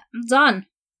 that's it. I'm done.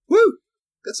 Woo!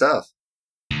 Good stuff.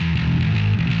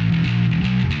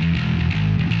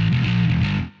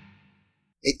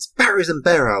 It's Barrows and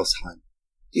Bear Owls time.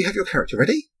 Do you have your character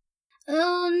ready?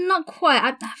 Not quite.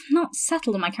 I've not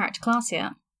settled on my character class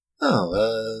yet.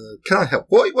 Oh, can I help?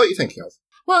 What are you thinking of?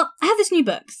 Well, I have this new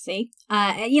book, see?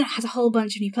 It has a whole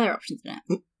bunch of new player options in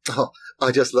it. Oh,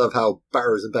 I just love how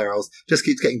Barrows and Bear Owls just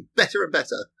keeps getting better and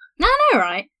better. I know,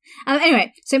 right?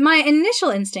 Anyway, so my initial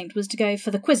instinct was to go for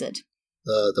the Quizzard.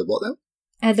 The what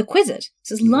now? The Quizzard.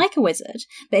 So it's like a wizard,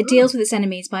 but it deals with its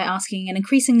enemies by asking an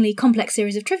increasingly complex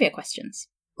series of trivia questions.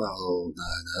 Oh,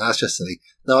 no, that's just silly.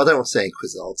 No, I don't want to say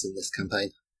Quizzards in this campaign.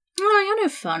 Oh, you're no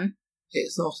fun.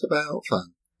 It's not about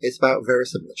fun. It's about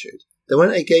verisimilitude. There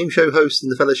weren't a game show host in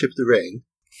the Fellowship of the Ring.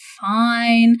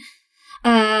 Fine.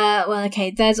 Well,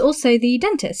 okay, there's also the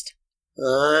dentist.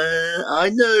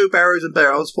 I know Barrows and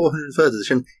Bear Owls 403rd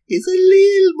edition is a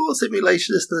little more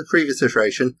simulationist than the previous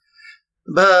iteration,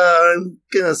 but I'm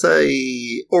gonna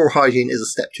say oral hygiene is a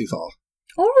step too far.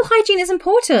 Oral hygiene is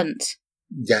important.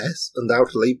 Yes,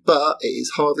 undoubtedly, but it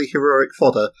is hardly heroic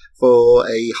fodder for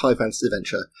a high fantasy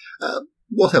adventure.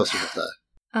 What else do you have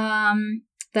there?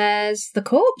 There's the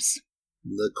corpse.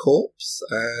 The corpse,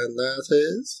 and that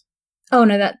is? Oh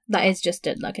no, that is just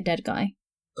like a dead guy.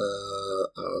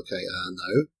 Okay,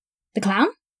 no. The clown?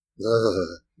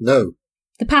 No.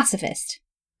 The pacifist.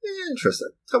 Interesting.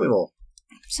 Tell me more.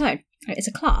 So, it's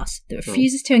a class that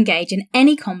refuses to engage in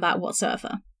any combat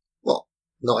whatsoever. What?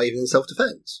 Not even in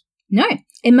self-defense? No.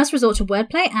 It must resort to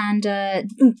wordplay and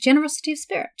generosity of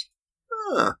spirit.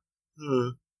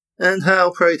 And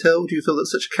how, pray tell, do you feel that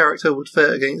such a character would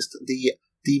fare against the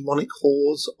demonic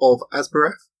hordes of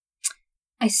Asbarath?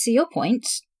 I see your point.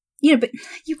 But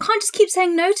you can't just keep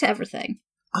saying no to everything.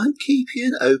 I'm keeping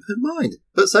an open mind.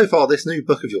 But so far, this new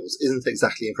book of yours isn't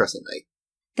exactly impressing me.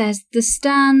 There's the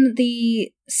Stan,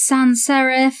 the Sans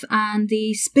Serif, and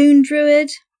the Spoon Druid.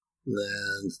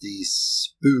 And the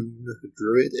Spoon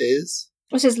Druid is?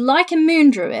 Which is like a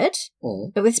Moon Druid,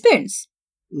 but with spoons.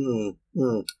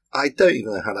 I don't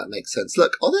even know how that makes sense.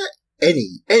 Look, are there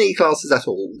any classes at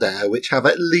all there which have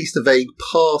at least a vague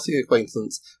passing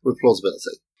acquaintance with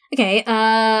plausibility? Okay,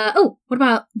 what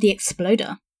about the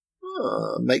Exploder?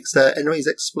 Makes their enemies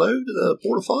explode in a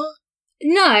ball of fire?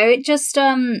 No, it just,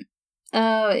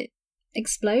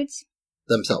 explodes.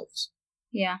 Themselves?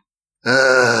 Yeah.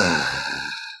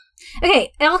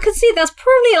 Okay, I can see that's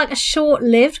probably like a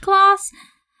short-lived class.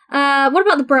 What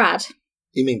about the Brad?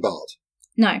 You mean Bard?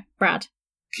 No, Brad.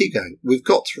 Keep going. We've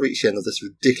got to reach the end of this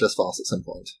ridiculous farce at some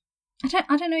point. I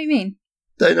don't know what you mean.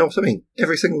 Don't know what I mean.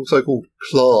 Every single so-called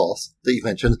class that you've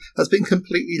mentioned has been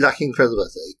completely lacking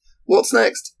credibility. What's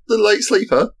next? The late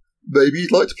sleeper? Maybe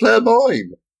you'd like to play a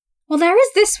mime? Well, there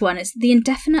is this one. It's the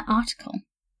indefinite article.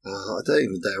 I don't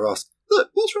even dare ask. Look,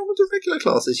 what's wrong with the regular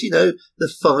classes? You know, the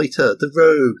fighter, the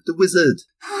rogue, the wizard.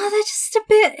 Oh, they're just a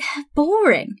bit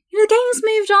boring. The game's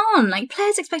moved on. Like,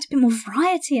 players expect a bit more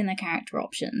variety in their character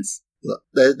options. Look,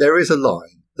 there is a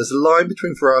line. There's a line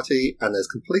between variety and there's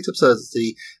complete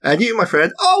absurdity, and you, my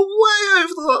friend, are way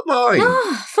over that line.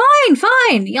 Oh, fine.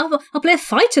 I'll play a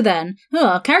fighter then.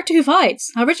 Oh, a character who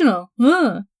fights. How original.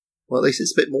 Oh. Well, at least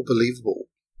it's a bit more believable.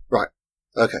 Right.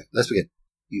 Okay, let's begin.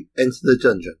 You enter the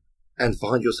dungeon and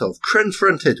find yourself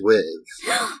confronted with...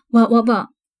 What?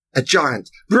 A giant,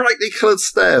 brightly coloured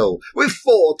snail with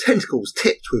 4 tentacles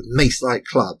tipped with mace-like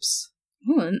clubs.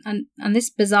 Ooh, and this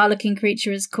bizarre-looking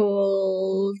creature is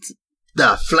called...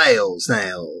 The flail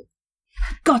snail.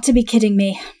 Got to be kidding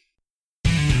me.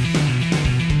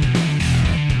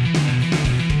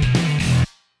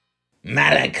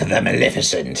 Malak the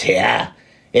Maleficent here.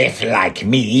 If, like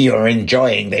me, you're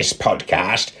enjoying this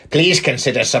podcast, please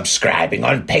consider subscribing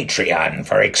on Patreon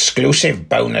for exclusive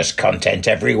bonus content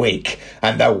every week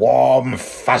and the warm,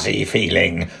 fuzzy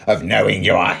feeling of knowing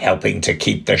you are helping to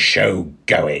keep the show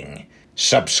going.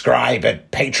 Subscribe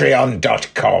at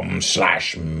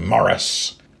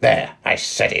patreon.com/Morris. There, I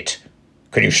said it.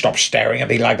 Can you stop staring at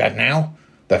me like that now?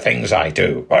 The things I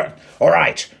do. All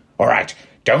right.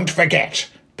 Don't forget,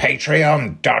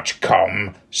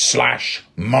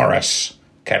 patreon.com/Morris.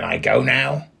 Can I go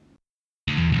now?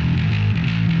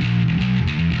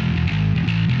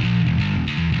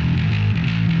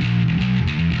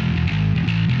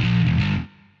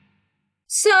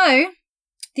 So,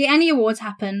 the ENnie Awards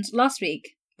happened last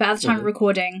week, but at the time of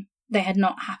recording, they had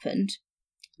not happened.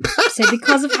 So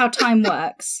because of how time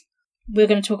works, we're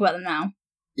going to talk about them now.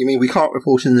 You mean we can't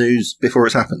report in the news before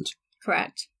it's happened?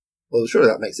 Correct. Well, surely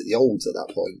that makes it the olds at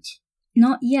that point.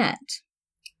 Not yet.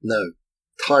 No.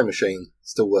 Time machine,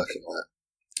 still working on it.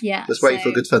 Yeah. Just waiting for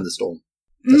a good thunderstorm.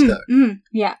 Let's go.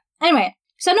 Yeah. Anyway,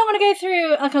 so I'm not going to go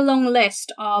through like a long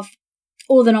list of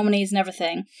all the nominees and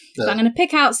everything. No. But I'm going to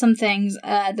pick out some things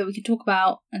that we can talk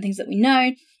about and things that we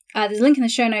know. There's a link in the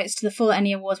show notes to the full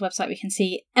ENnie Awards website. We can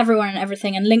see everyone and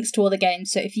everything and links to all the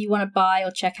games. So if you want to buy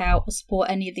or check out or support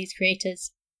any of these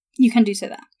creators, you can do so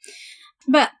there.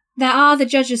 But there are the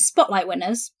judges' spotlight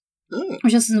winners,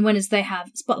 which are some of the winners they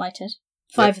have spotlighted.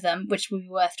 5 of them, which will be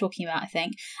worth talking about, I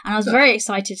think. And I was very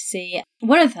excited to see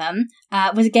one of them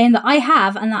was a game that I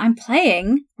have and that I'm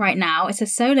playing right now. It's a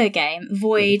solo game,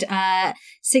 Void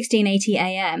 1680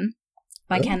 AM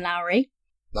by Ken Lowry.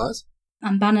 Nice.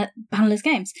 And Bannerless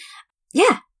Games.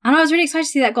 Yeah. And I was really excited to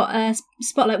see that got a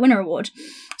Spotlight Winner Award.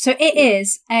 So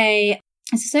it's a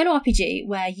solo RPG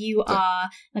where you are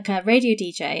like a radio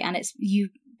DJ, and it's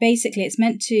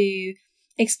meant to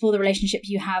explore the relationship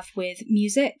you have with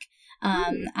music.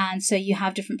 And so you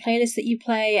have different playlists that you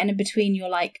play, and in between you're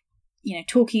like,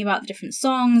 talking about the different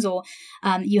songs, or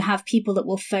you have people that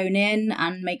will phone in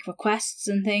and make requests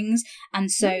and things.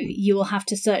 And so you will have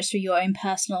to search through your own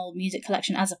personal music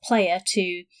collection as a player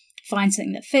to find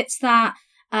something that fits that.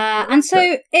 And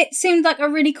so it seemed like a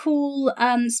really cool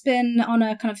spin on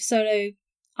a kind of solo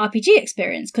RPG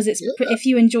experience, because it's if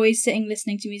you enjoy sitting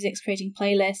listening to music, creating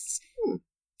playlists,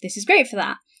 this is great for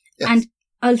that. Yes. And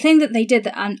a thing that they did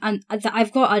that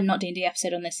I've got a Not D&D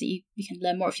episode on this that you can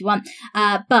learn more if you want,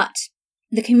 but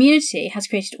the community has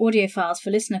created audio files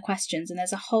for listener questions, and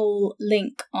there's a whole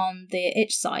link on the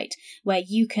itch site where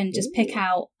you can just pick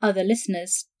out other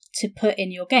listeners to put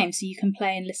in your game, so you can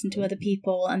play and listen to other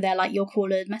people, and they're like your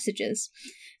caller messages.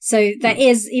 So there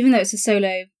is, even though it's a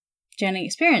solo journaling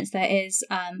experience, there is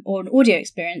or an audio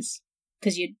experience,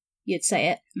 because you'd say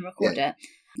it and record it.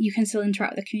 You can still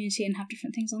interact with the community and have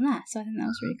different things on there. So I think that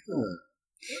was really cool.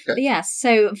 Okay. But yes,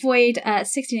 so Void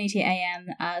 1680 AM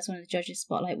is one of the judges'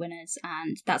 spotlight winners,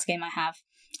 and that's a game I have.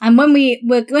 And when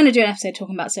we're going to do an episode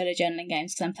talking about solo journaling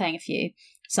games, because I'm playing a few,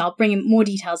 so I'll bring in more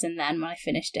details in then when I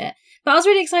finished it. But I was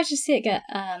really excited to see it get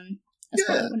a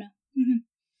spotlight winner. Mm-hmm.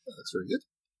 That's very good.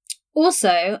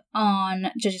 Also,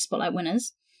 on judges' spotlight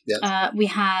winners, we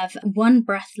have One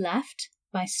Breath Left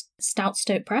by Stout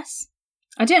Stoke Press.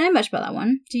 I don't know much about that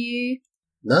one. Do you?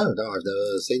 No, I've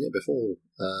never seen it before.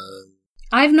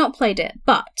 I've not played it,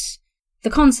 but the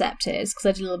concept is, because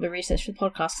I did a little bit of research for the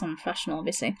podcast, I'm a professional,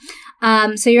 obviously.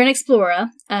 So you're an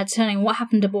explorer, telling what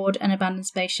happened aboard an abandoned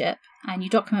spaceship, and you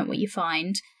document what you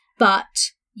find,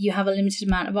 but you have a limited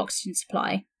amount of oxygen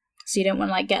supply, so you don't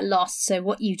want to get lost. So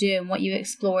what you do and what you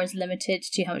explore is limited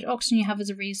to how much oxygen you have as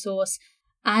a resource.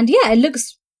 And it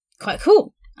looks quite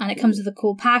cool. And it comes with a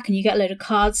cool pack, and you get a load of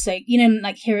cards. So,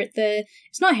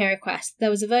 it's not Hero Quest.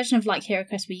 There was a version of Hero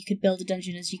Quest where you could build a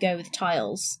dungeon as you go with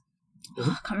tiles. I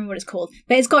can't remember what it's called.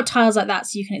 But it's got tiles like that,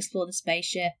 so you can explore the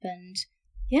spaceship. And,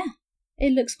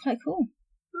 it looks quite cool.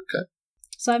 Okay.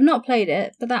 So I've not played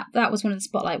it, but that was one of the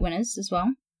Spotlight winners as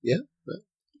well. Yeah.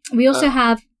 We also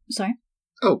have... Sorry?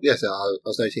 Oh, yes, I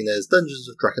was noting there's Dungeons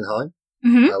of Drakkenheim,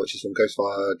 which is from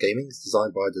Ghostfire Gaming. It's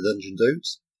designed by the Dungeon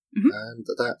Dudes. And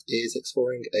that is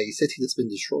exploring a city that's been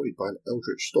destroyed by an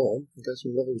eldritch storm and goes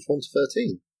from levels 1 to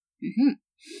 13.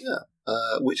 Yeah,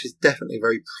 which is definitely a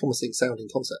very promising sounding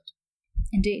concept.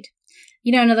 Indeed.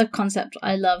 You know another concept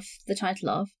I love the title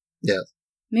of? Yeah.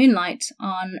 Moonlight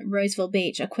on Roseville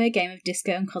Beach, a queer game of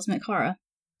disco and cosmic horror.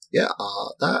 Yeah,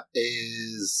 that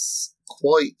is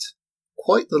quite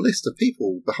the list of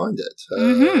people behind it.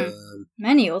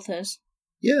 Many authors.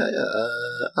 Yeah.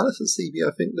 Alison Seaby,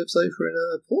 I think, lives over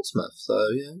in Portsmouth. So,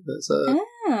 yeah, there's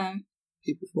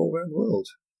people from all around the world.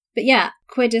 But yeah,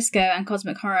 queer disco and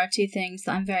cosmic horror are two things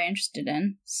that I'm very interested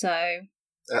in. So...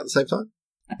 At the same time?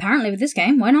 Apparently with this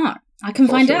game, why not? I can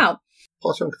find out.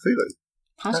 Party on Cthulhu.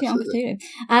 Party on Cthulhu.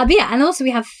 But yeah, and also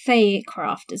we have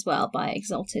Faycraft as well by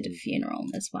Exalted Funeral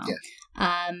as well.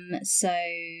 Yeah. So...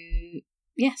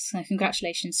 Yes, so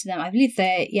congratulations to them. I believe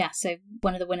they're, so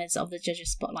one of the winners of the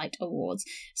Judges Spotlight Awards.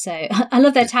 So I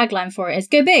love their tagline for it is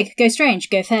go big, go strange,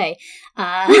 go Faye.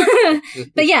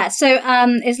 But yeah, so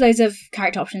it's loads of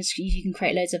character options. You can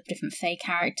create loads of different Faye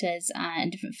characters in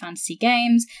different fantasy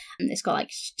games. And it's got like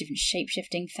different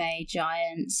shape-shifting Faye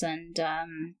giants and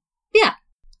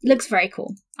looks very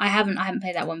cool. I haven't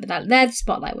played that one, but they're the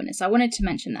Spotlight winners, so I wanted to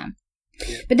mention them.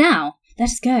 Yeah. But now, let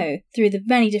us go through the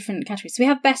many different categories. So we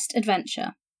have Best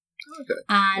Adventure. Okay.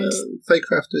 And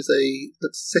Faycraft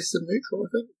that's system neutral, I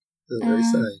think. Doesn't really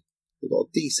say. We've got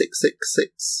a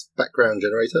D666 background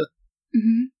generator.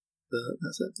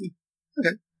 That's it.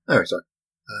 Okay. Oh, sorry.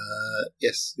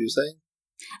 Yes, you were saying?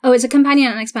 Oh, it's a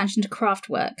companion and expansion to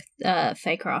Craftwork,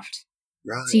 Faycraft.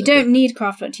 Right. So you don't need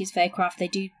Craftwork to use Faycraft. They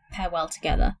do pair well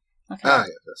together. Like a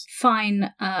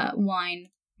fine wine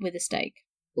with a steak.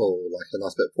 Or like a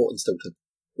nice bit of port and Stilton.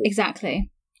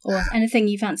 Exactly. Or anything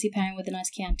you fancy pairing with a nice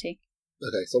Chianti.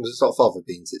 Okay, as long as it's not fava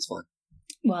beans, it's fine.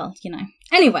 Well, you know.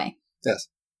 Anyway. Yes.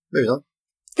 Moving on.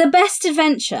 The Best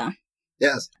Adventure.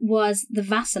 Yes. Was the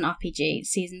Vassan RPG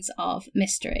Seasons of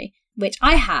Mystery, which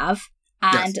I have,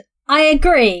 and I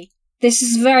agree. This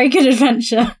is a very good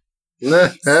adventure.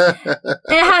 It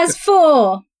has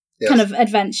 4 kind of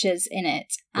adventures in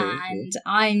it, and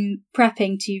I'm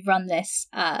prepping to run this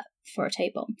for a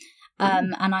table.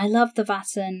 And I love the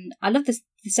Vassan. I love the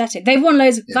setting. They've won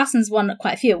loads of... Vassan's won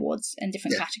quite a few awards in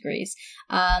different categories.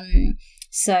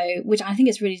 So, which I think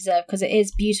is really deserved because it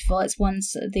is beautiful. It's won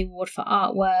the award for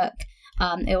artwork.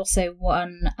 It also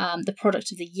won the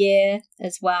Product of the Year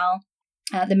as well.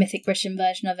 The Mythic Britain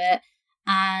version of it.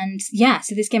 And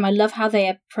so this game, I love how they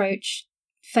approach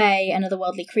Fae and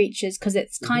otherworldly creatures because it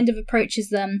kind of approaches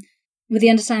them with the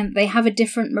understanding that they have a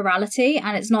different morality,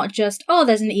 and it's not just, oh,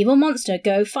 there's an evil monster,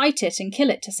 go fight it and kill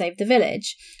it to save the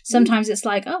village. Sometimes it's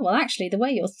like, oh, well, actually, the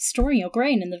way you're storing your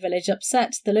grain in the village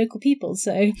upsets the local people,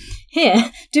 so here,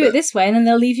 do it this way, and then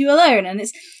they'll leave you alone. And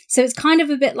it's kind of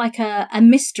a bit like a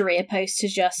mystery opposed to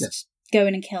just go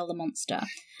in and kill the monster,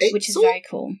 which is very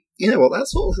cool. You know what, that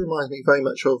sort of reminds me very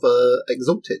much of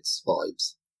Exalted's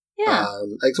vibes. Yeah.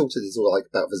 Exalted is all like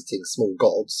about visiting small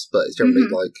gods, but it's generally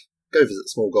like, go visit a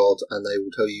small god and they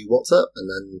will tell you what's up, and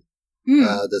then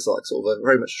there's like sort of a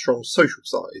very much strong social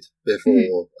side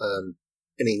before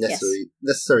any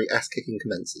necessary ass-kicking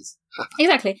commences.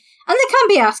 Exactly. And there can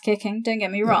be ass-kicking, don't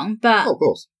get me wrong, but... Oh, of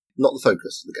course. Not the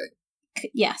focus of the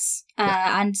game. Yes.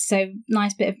 And so,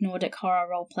 nice bit of Nordic horror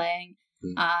role-playing,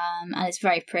 and it's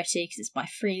very pretty because it's by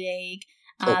Free League.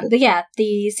 But yeah,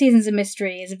 the Seasons of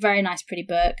Mystery is a very nice, pretty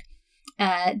book.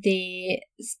 The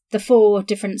 4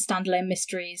 different standalone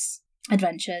mysteries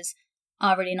adventures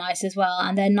are really nice as well,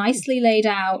 and they're nicely laid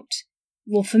out.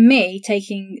 Well, for me,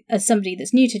 taking as somebody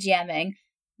that's new to GMing,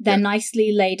 they're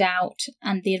nicely laid out,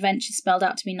 and the adventure spelled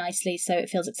out to me nicely, so it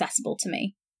feels accessible to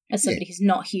me as somebody who's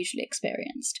not hugely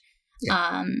experienced.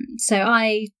 So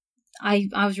I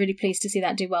was really pleased to see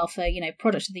that do well for,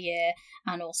 Product of the Year,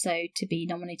 and also to be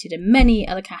nominated in many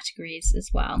other categories as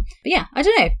well. But yeah, I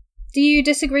don't know. Do you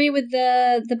disagree with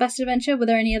the Best Adventure? Were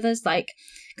there any others? Because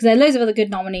there are loads of other good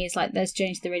nominees, like there's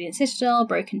Journey to the Radiant Citadel,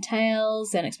 Broken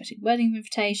Tales, The Unexpected Wedding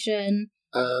Invitation.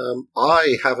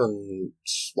 I haven't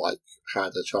had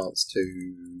a chance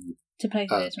to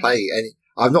play any.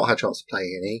 I've not had a chance to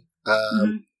play any.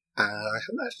 And I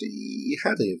haven't actually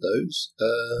had any of those.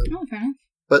 Fair enough.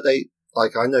 But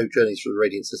I know Journeys through the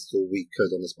Radiant Citadel we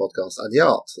covered on this podcast, and the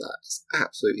art to that is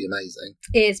absolutely amazing.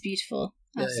 It is beautiful,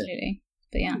 absolutely.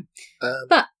 But yeah.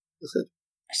 But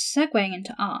segueing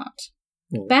into art,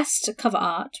 Best Cover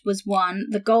Art was won.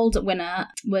 The gold winner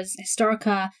was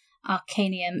Historica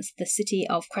Arcanium, The City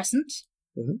of Crescent.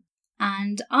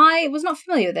 and I was not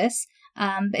familiar with this.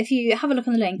 But if you have a look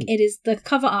on the link, the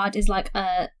cover art is like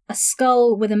a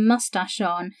skull with a mustache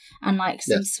on and like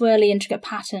some swirly intricate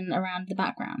pattern around the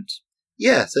background.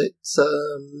 Yes, it's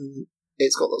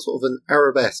got that sort of an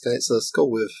arabesque, and it's a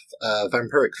skull with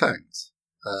vampiric fangs.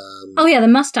 The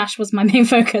mustache was my main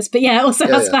focus, but it also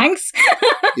has fangs.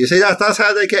 You see, that's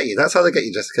how they get you. That's how they get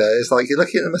you, Jessica. It's like you're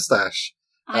looking at the moustache,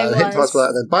 hit twice for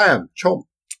that, and then bam, chomp.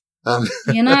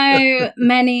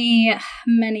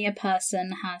 Many a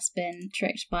person has been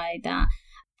tricked by that.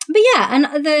 But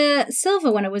and the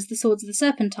silver winner was the Swords of the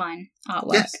Serpentine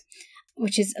artwork,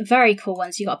 which is a very cool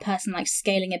one. So you got a person like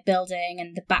scaling a building,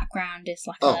 and the background is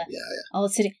like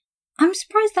old city. I'm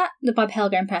surprised that by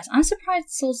Pelgrane Press. I'm surprised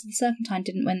Swords of the Serpentine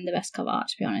didn't win the best cover art,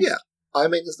 to be honest. Yeah, I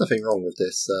mean, there's nothing wrong with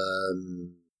this.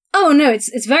 Oh no,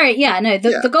 it's very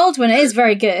the gold winner is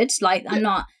very good. Like I'm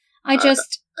not. I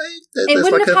just. It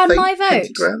wouldn't have had my vote.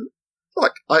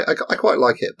 Like I quite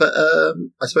like it, but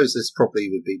I suppose this probably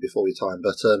would be before your time.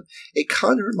 But it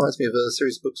kind of reminds me of a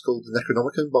series of books called The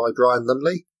Necronomicon by Brian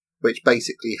Lumley, which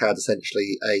basically had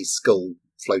essentially a skull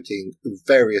floating,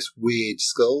 various weird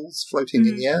skulls floating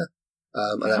in the air,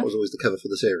 and that was always the cover for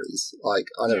the series. Like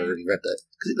I never really read it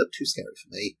because it looked too scary for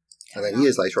me. And then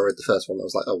years later, I read the first one. And I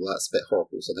was like, oh, well, that's a bit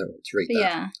horrible, so I don't want to read that.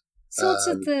 Yeah, Swords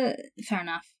of the fair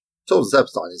enough. Swords of the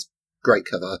Serpentine is great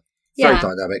cover. Very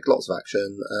dynamic, lots of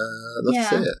action. Love to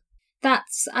see it. That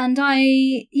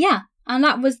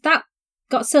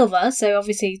got silver, so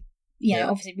obviously,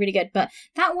 obviously really good. But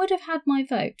that would have had my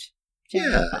vote. Who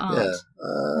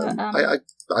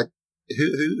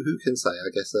can say? I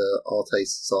guess our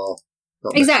tastes are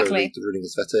not necessarily the ruling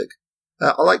aesthetic.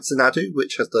 I liked Xanadu,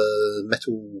 which has the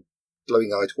metal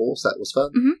glowing-eyed horse. That was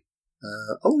fun.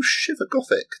 Mm-hmm. Shiver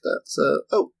Gothic. That's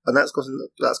and that's got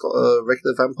a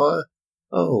regular vampire.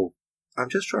 Oh, I'm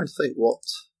just trying to think what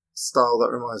style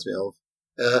that reminds me of.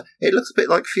 It looks a bit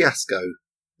like Fiasco,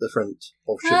 the front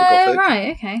of Shiver Gothic.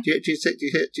 Right, okay. Do you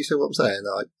see what I'm saying?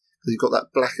 Like, you've got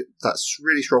that black, that's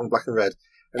really strong black and red.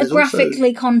 And graphically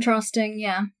also, contrasting,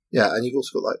 yeah. Yeah, and you've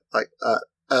also got like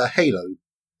a halo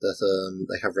that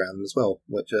they have around them as well,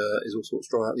 which is also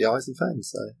strong out the eyes and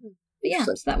fangs. So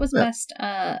that was best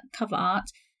cover art.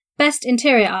 Best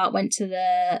interior art went to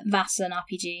the Vassal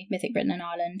RPG, Mythic Britain and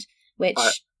Ireland. Which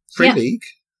Free League?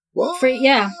 What? Free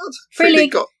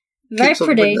League got very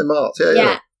pretty.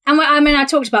 Yeah. And I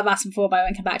talked about Vassal before, but I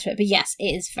won't come back to it. But yes,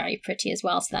 it is very pretty as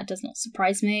well, so that does not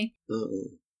surprise me.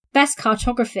 Best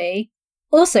cartography,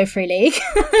 also Free League,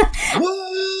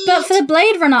 but for the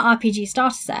Blade Runner RPG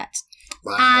starter set.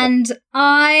 Wow. And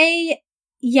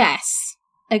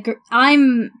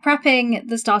I'm prepping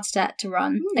the starter set to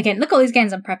run. Again, look at all these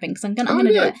games I'm prepping because I'm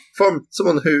gonna do it. From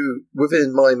someone who,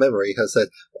 within my memory, has said,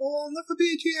 "Oh, I'll never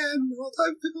be a GM. I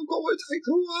don't think I've got what it takes.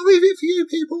 Oh, I'll leave it for you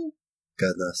people."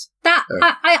 Goodness.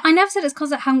 I never said it's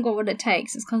because I haven't got what it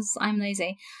takes. It's because I'm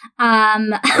lazy.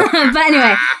 But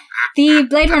anyway, the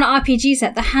Blade Runner RPG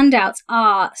set, the handouts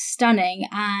are stunning,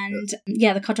 and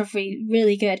the cartography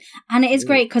really good. And it is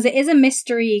great because it is a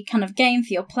mystery kind of game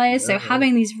for your players. So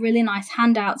having these really nice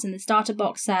handouts in the starter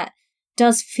box set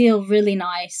does feel really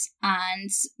nice,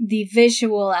 and the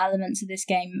visual elements of this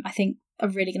game, I think, are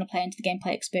really going to play into the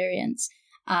gameplay experience.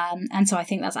 And so I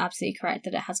think that's absolutely correct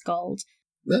that it has gold.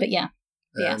 But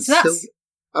so that's.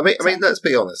 I mean, let's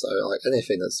be honest though. Like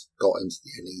anything that's got into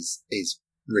the ENnies is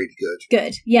really good.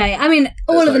 Good, yeah. I mean,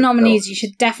 all of the nominees you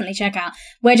should definitely check out.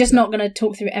 We're just not going to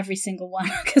talk through every single one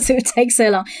because it would take so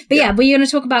long. But were you going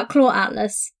to talk about Claw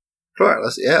Atlas? Claw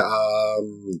Atlas, yeah.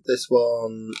 This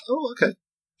one, okay.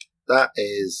 That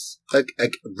is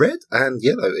red and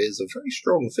yellow is a very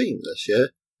strong theme this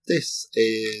year. This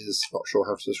is not sure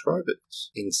how to describe it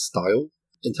in style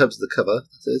in terms of the cover.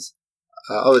 That is.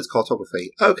 It's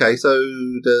cartography. Okay, so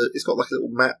it's got like a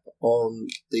little map on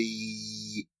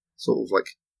the sort of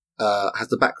like has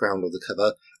the background of the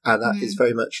cover, and that is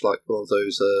very much like one of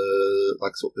those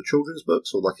like sort of the children's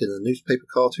books or like in a newspaper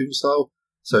cartoon style.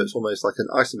 So it's almost like an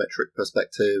isometric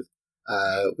perspective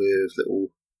with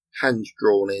little hand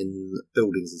drawn in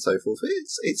buildings and so forth.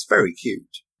 It's very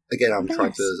cute. Again, I'm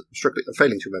failing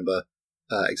to remember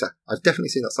exactly. I've definitely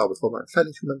seen that style before, but I'm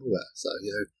failing to remember where. So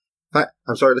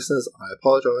I'm sorry, listeners. I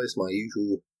apologise. My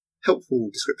usual helpful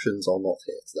descriptions are not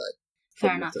here today.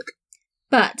 Fair enough.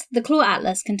 But the Claw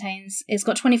Atlas it's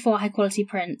got 24 high quality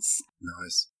prints.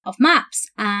 Nice. Of maps,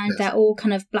 and they're all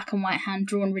kind of black and white hand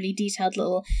drawn, really detailed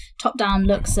little top down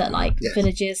looks at like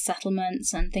villages,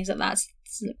 settlements, and things like that.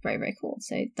 It's very, very cool.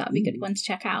 So that'd be a good one to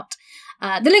check out.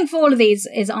 The link for all of these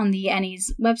is on the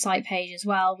ENnie's website page as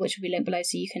well, which will be linked below,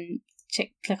 so you can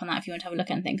click on that if you want to have a look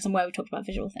at anything, because I'm where we talked about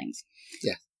visual things.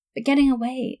 Yeah. but getting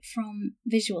away from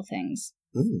visual things.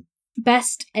 Mm.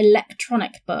 Best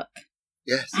electronic book.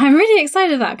 Yes. I'm really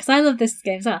excited about because I love this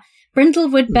game as well.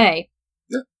 Brindlewood Bay.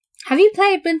 Yeah. Have you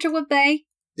played Brindlewood Bay?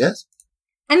 Yes.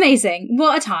 Amazing.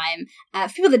 What a time.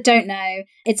 For people that don't know,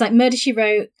 it's like Murder, She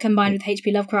Wrote combined with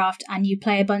H.P. Lovecraft, and you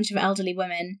play a bunch of elderly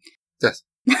women. Yes.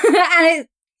 And it's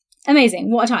amazing.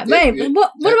 What a time. Yeah, Wait,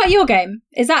 what about your game?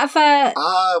 Is that a fair...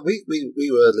 We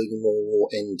were leaning more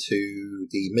into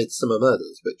the Midsummer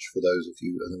Murders, which, for those of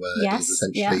you unaware, is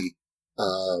essentially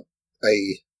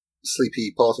a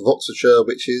sleepy part of Oxfordshire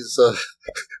which is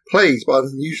plagued by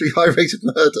unusually high rate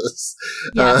of murders.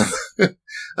 Yes.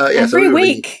 So Every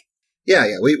week.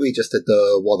 We just did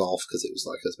the one-off because it was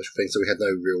like a special thing, so we had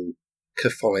no real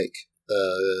cacophonic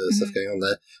stuff going on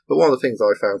there. But one of the things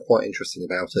I found quite interesting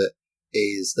about it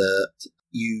is that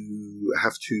you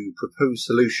have to propose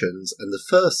solutions, and the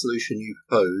first solution you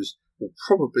propose will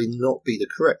probably not be the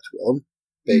correct one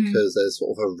because there's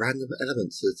sort of a random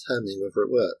element to determining whether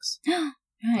it works.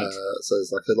 Right. So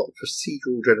there's like a lot of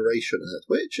procedural generation in it,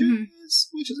 which is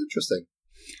interesting.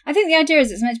 I think the idea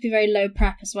is it's meant to be very low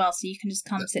prep as well, so you can just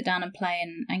come sit down and play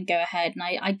and go ahead. And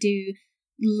I do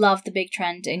love the big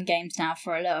trend in games now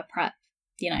for a lower prep,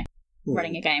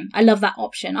 running a game. I love that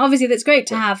option. Obviously, that's great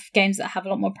to have games that have a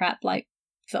lot more prep, like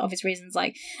for obvious reasons,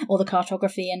 like all the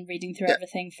cartography and reading through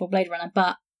everything for Blade Runner.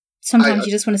 But sometimes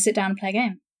you just want to sit down and play a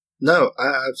game. No,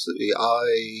 absolutely. I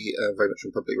am very much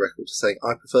on public record to saying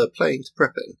I prefer playing to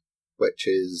prepping, which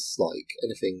is like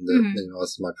anything that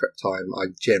minimises my prep time.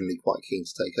 I'm generally quite keen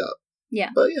to take up. Yeah,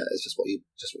 but it's just what you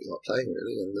like playing,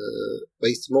 really, and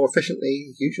ways to more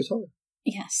efficiently use your time.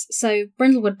 Yes. So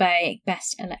Brindlewood Bay,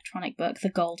 best electronic book, the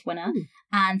gold winner,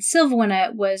 and silver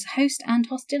winner was Host and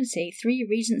Hostility, 3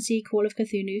 Regency Call of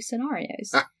Cthulhu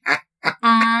scenarios.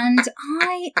 And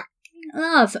I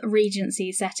love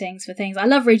Regency settings for things. I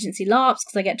love Regency LARPs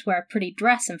because I get to wear a pretty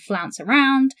dress and flounce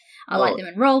around. I like them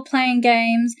in role-playing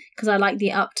games because I like the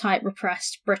uptight,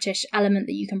 repressed British element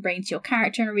that you can bring to your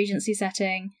character in a Regency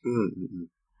setting.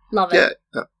 Love it.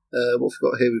 Yeah. What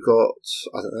we've got here, we've got,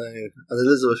 I don't know, an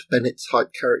Elizabeth Bennet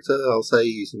type character, I'll say,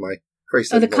 using my very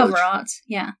the cover art,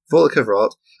 yeah. For the cover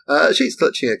art. She's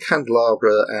clutching a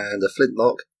candelabra and a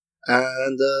flintlock,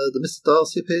 and the Mr.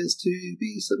 Darcy appears to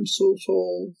be some sort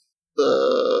of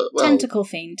tentacle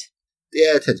fiend.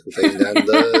 Yeah, tentacle fiend,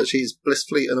 and she's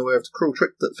blissfully unaware of the cruel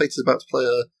trick that fate is about to play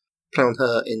on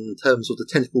her in terms of the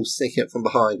tentacles sneaking up from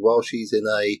behind while she's in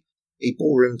a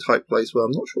ballroom type place where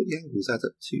I'm not sure the angles add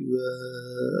up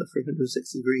to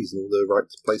 360 degrees in all the right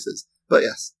places. But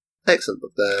yes, excellent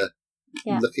book there.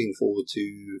 Yeah. Looking forward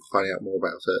to finding out more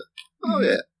about it. Oh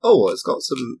yeah. Oh, it's got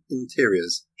some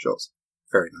interiors shots.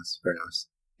 Very nice, very nice.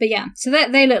 But yeah, so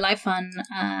they look like fun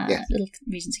little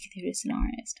Regency Cthulhu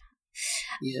scenarios.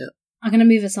 Yeah. I'm going to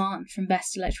move us on from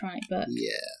best electronic book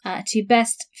to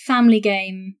best family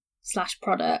game /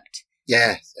 product.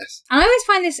 Yes. And I always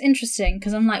find this interesting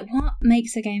because I'm like, what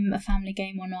makes a game a family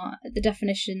game or not? The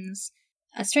definitions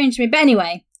are strange to me. But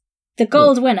anyway, the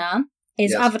gold winner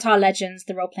is Avatar Legends,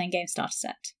 the role-playing game starter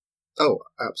set. Oh,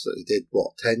 absolutely. Did,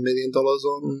 what, $10 million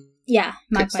on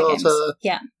Kickstarter?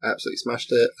 Yeah. Absolutely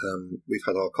smashed it. We've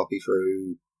had our copy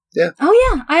through. Yeah.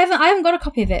 Oh yeah, I haven't got a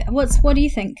copy of it. What do you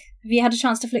think? Have you had a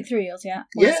chance to flick through yours yet?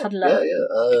 Had a look?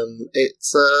 Yeah.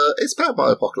 It's powered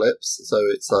by Apocalypse, so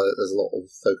it's there's a lot of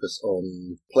focus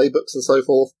on playbooks and so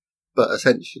forth. But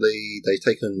essentially, they've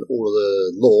taken all of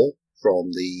the lore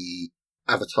from the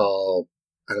Avatar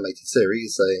animated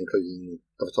series, including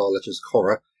Avatar Legends of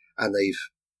Korra, and they've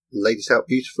laid it out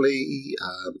beautifully.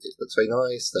 It looks very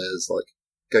nice. There's like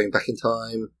going back in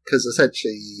time because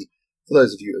essentially. For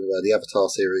those of you who know, the Avatar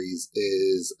series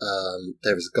is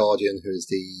there is a guardian who is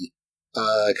the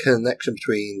connection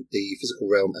between the physical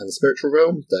realm and the spiritual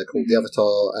realm. They're called the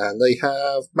Avatar, and they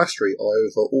have mastery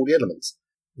over all the elements.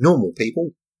 Normal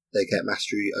people, they get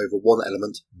mastery over one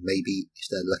element, maybe if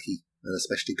they're lucky and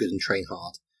especially good and train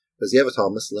hard. Whereas the Avatar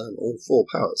must learn all 4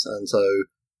 powers, and so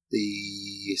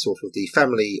the sort of the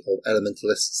family of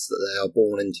elementalists that they are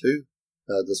born into,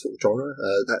 the sort of genre,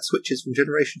 that switches from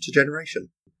generation to generation.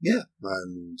 Yeah,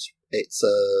 and it's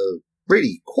a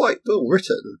really quite well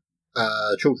written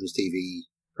children's TV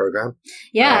program.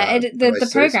 Yeah, the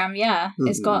program,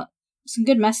 it's got some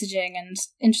good messaging and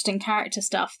interesting character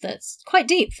stuff that's quite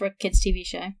deep for a kids' TV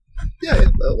show.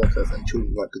 Yeah, what can I say?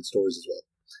 Children like good stories as well.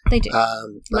 They do,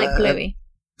 like Bluey.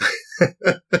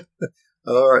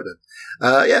 All right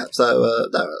then. So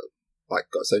that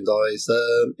got its own dice.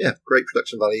 Great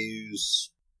production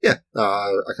values. Yeah,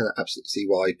 I can absolutely see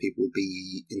why people would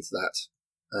be into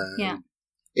that.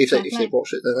 If they've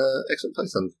watched it, then excellent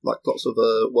place, and like lots of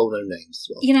well-known names as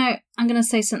well. I'm going to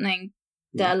say something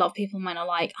that a lot of people might not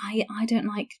like. I don't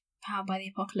like Powered by the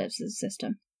Apocalypse as a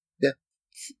system. Yeah.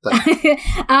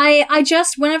 I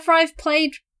just, whenever I've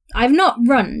played, I've not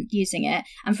run using it,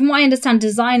 and from what I understand,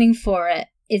 designing for it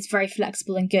is very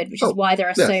flexible and good, which is why there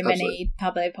are so many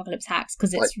Powered by the Apocalypse hacks,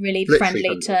 because it's really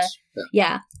friendly to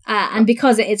and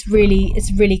because it's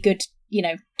really good,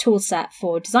 tool set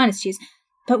for designers to use.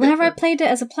 But whenever I played it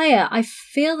as a player, I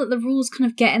feel that the rules kind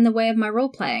of get in the way of my role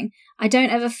playing. I don't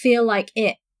ever feel like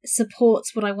it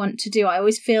supports what I want to do. I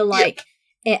always feel like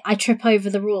I trip over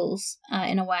the rules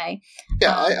in a way.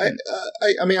 Yeah,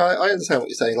 I mean, I understand what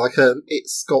you're saying. Like,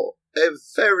 it's got a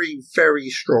very, very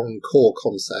strong core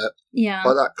concept. Yeah.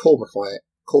 Like that core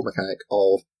mechanic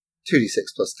of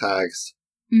 2d6 plus tags,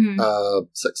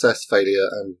 success, failure,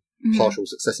 and partial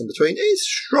success in between is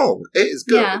strong. It is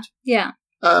good. Yeah.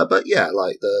 But yeah,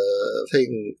 like the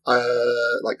thing,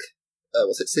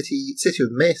 what's it? City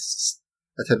of Mists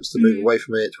attempts to move away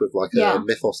from it with like a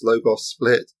Mythos Logos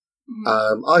split.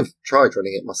 I've tried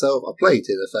running it myself. I played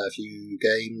in a fair few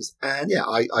games, and yeah,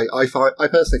 I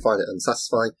personally find it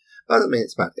unsatisfying. But I don't mean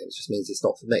it's a bad game. It just means it's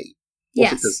not for me.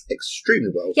 What it does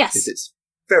extremely well is it's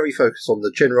very focused on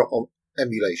the general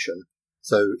emulation.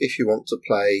 So if you want to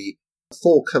play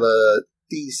 4-colour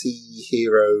DC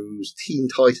Heroes Teen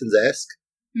Titans-esque,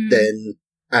 then,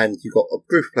 and you've got a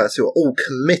group of players who are all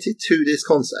committed to this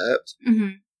concept,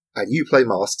 and you play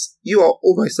masks, you are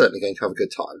almost certainly going to have a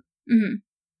good time.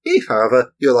 If,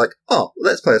 however, you're like,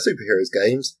 let's play a superheroes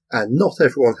games, and not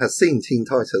everyone has seen Teen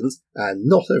Titans, and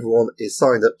not everyone is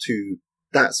signed up to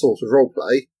that sort of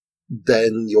roleplay,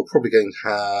 then you're probably going to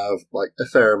have like a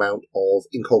fair amount of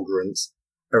incongruence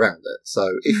around it.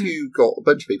 So if you've got a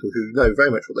bunch of people who know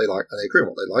very much what they like, and they agree on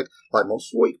what they like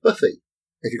Monster Week, Buffy.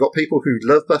 If you've got people who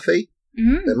love Buffy,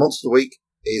 then Monster Week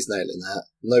is nailing that.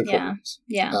 No problems.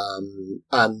 Yeah.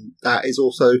 And that is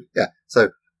also, so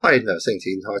I've never seen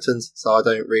Teen Titans, so I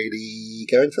don't really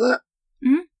go in for that.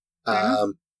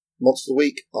 Monster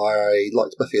Week, I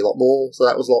liked Buffy a lot more, so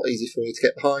that was a lot easier for me to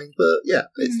get behind, but yeah,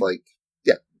 it's like,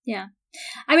 Yeah.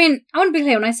 I mean, I want to be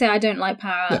clear when I say I don't like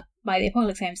Power by the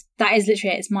Apocalypse games, that is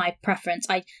literally, it's my preference.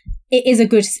 It's a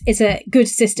good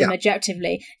system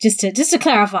objectively, just to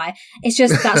clarify. It's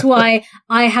just, that's why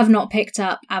I have not picked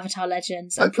up Avatar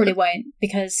Legends. I probably won't,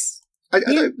 because I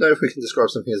don't know if we can describe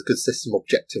something as a good system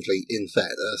objectively, in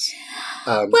fairness.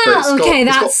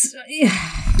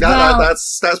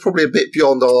 That's probably a bit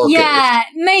beyond our gift.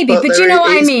 Maybe, but you know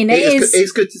what I mean.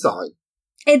 It's good design.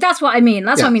 That's what I mean.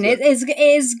 That's what I mean. It is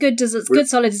good. It's good,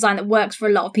 solid design that works for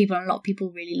a lot of people, and a lot of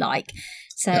people really like.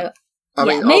 So, I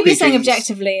mean, maybe RPGs, saying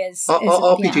objectively is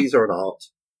RPGs are an art.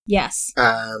 Yes,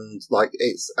 and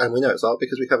and we know it's art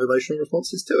because we have emotional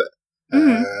responses to it,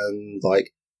 and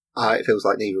it feels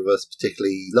like neither of us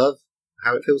particularly love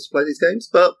how it feels to play these games,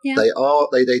 but they do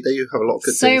have a lot of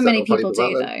good things. So many people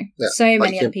do, though. Yeah. So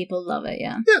many other people love it.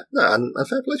 Yeah, and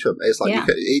fair play to them. It's like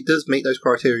it does meet those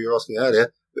criteria you're asking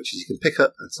earlier, which is you can pick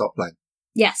up and start playing.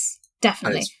 Yes,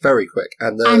 definitely. And it's very quick,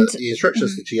 and the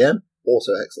instructions for GM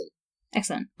also excellent.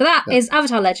 Excellent. But that is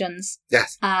Avatar Legends.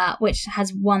 Yes. Which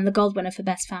has won the gold winner for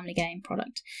Best Family Game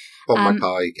Product. On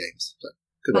Magpie Games. So,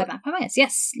 good by work. Magpie Games,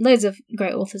 yes. Loads of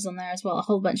great authors on there as well. A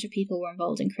whole bunch of people were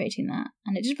involved in creating that.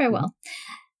 And it did very well.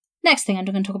 Next thing I'm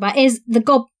going to talk about is the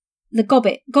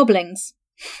Goblings.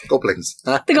 Goblins.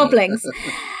 The Goblings.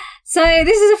 So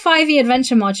this is a 5e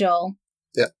adventure module.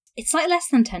 Yeah. It's like less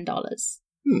than $10.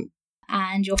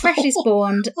 And you're freshly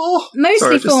spawned,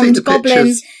 mostly formed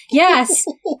goblins. Yes,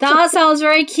 that sounds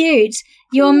very cute.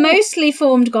 You're mostly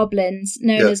formed goblins,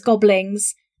 known as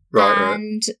goblings.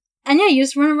 And you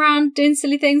just run around doing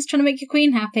silly things, trying to make your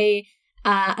queen happy.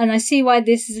 And I see why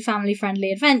this is a family-friendly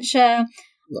adventure.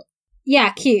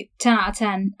 Yeah, cute. 10 out of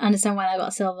 10. Understand why I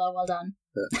got silver. Well done.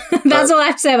 Yeah. That's all I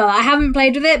have to say about that. I haven't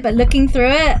played with it, but looking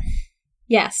through it,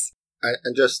 yes.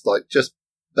 And just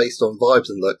based on vibes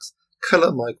and looks,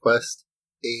 Colour My Quest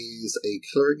is a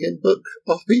colouring in book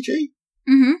RPG.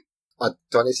 Mm-hmm.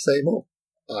 Do I need to say more?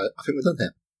 I think we're done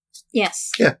here.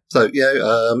 Yes. Yeah. So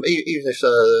even if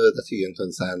they're too young to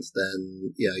understand,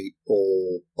 then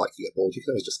or you get bored, you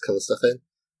can always just colour stuff in,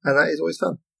 and that is always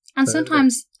fun. And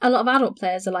sometimes a lot of adult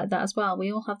players are like that as well.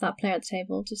 We all have that player at the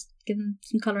table. Just give them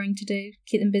some colouring to do,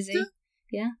 keep them busy.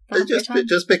 Yeah.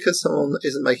 Just because someone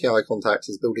isn't making eye contact,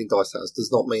 is building dice house, does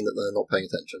not mean that they're not paying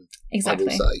attention. Exactly.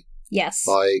 I will say. Yes.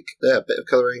 A bit of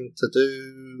colouring to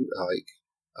do,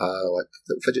 little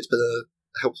fidget spinner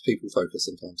helps people focus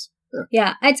sometimes.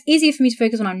 Yeah, it's easier for me to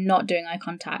focus when I'm not doing eye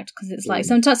contact, because it's like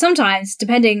sometimes,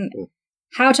 depending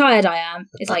how tired I am,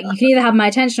 it's like you can either have my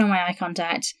attention or my eye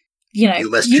contact.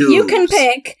 You can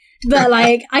pick. But,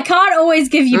 like, I can't always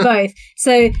give you both.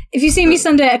 So if you see me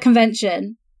Sunday at a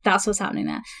convention, that's what's happening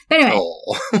there. But anyway.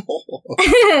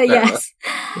 Yes.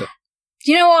 Yeah.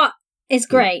 Do you know what is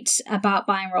great about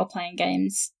buying role-playing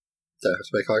games? Don't have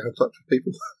to make eye contact with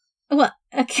people. What?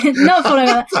 Okay, not following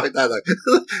that.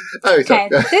 No. Okay,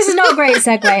 this is not a great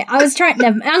segue. I was trying. No,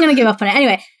 I'm going to give up on it.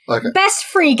 Anyway, okay. Best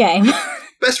free game.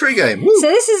 Best free game. Woo.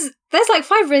 So there's like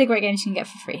 5 really great games you can get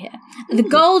for free here. The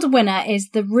gold winner is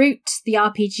the Root, the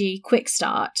RPG Quick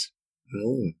Start.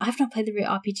 I've not played the Root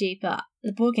RPG, but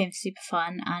the board game's super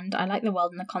fun, and I like the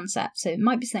world and the concept, so it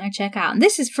might be something I check out. And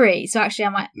this is free, so actually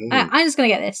I'm just going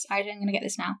to get this. I'm going to get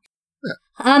this now.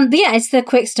 Yeah. But yeah, it's the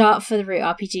quick start for the Root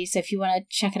RPG, so if you want to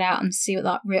check it out and see what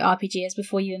that Root RPG is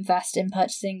before you invest in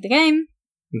purchasing the game.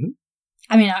 Mm-hmm.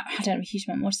 I mean, I don't have a huge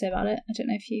amount more to say about it. I don't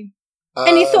know if you...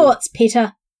 Any thoughts,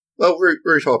 Peter? Well, Root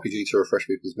RPG, to refresh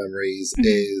people's memories,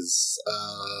 is...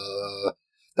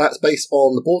 that's based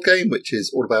on the board game, which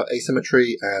is all about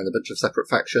asymmetry and a bunch of separate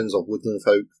factions of woodland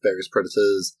folk, various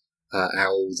predators,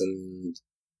 owls and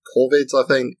corvids, I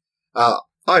think.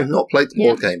 I've not played the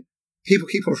board game. People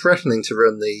keep on threatening to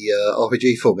run the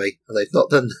RPG for me, and they've not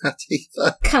done that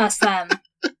either. Curse them.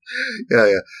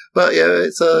 Yeah. But yeah,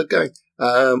 it's going.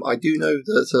 I do know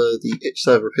that the itch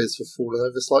server appears to have fallen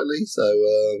over slightly, so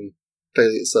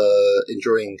clearly it's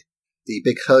enjoying the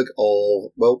big hug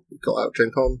of, well, we've got out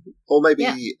drink on, or maybe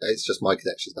it's just my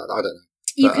connection's bad, I don't know.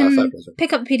 You can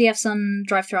pick up PDFs on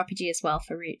DriveThruRPG as well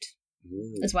for Root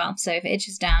as well, so if itch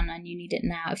is down and you need it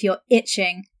now, if you're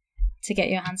itching to get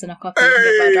your hands on a copy, you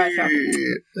can go buy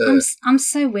DriveThruRPG. I'm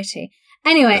so witty.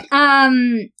 Anyway,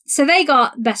 so they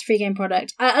got best free game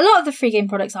product. A lot of the free game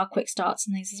products are quick starts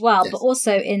and things as well, but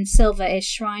also in silver is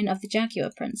Shrine of the Jaguar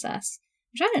Princess,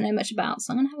 which I don't know much about,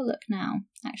 so I'm going to have a look now,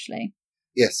 actually.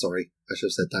 Yes, sorry. I should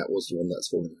have said that was the one that's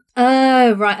fallen out.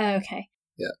 Oh, right. Oh, okay.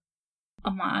 Yeah.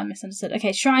 Oh, I misunderstood.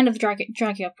 Okay, Shrine of the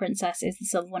Jaguar Princess is the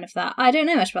silver one of that. I don't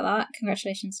know much about that.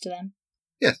 Congratulations to them.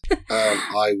 Yes.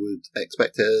 I would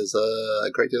expect there's a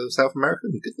great deal of South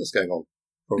American goodness going on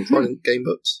from Trident Game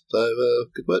Books. So,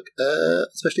 good work.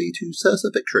 Especially to Cersa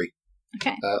Victory.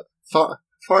 Okay.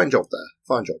 Fine job there.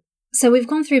 Fine job. So we've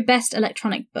gone through best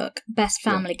electronic book, best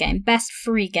family game, best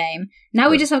free game. Now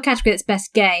we just have a category that's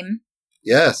best game.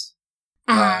 Yes.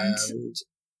 And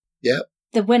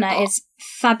the winner is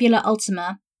Fabula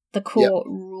Ultima, the core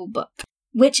rulebook,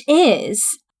 which is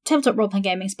tabletop role-playing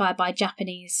game inspired by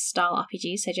Japanese-style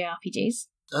RPGs, so JRPGs.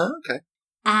 Oh, okay.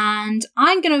 And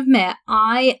I'm going to admit,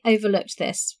 I overlooked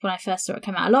this when I first saw it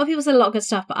come out. A lot of people said a lot of good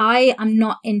stuff, but I am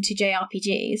not into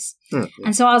JRPGs. Mm-hmm.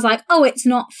 And so I was like, oh, it's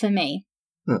not for me.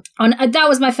 And that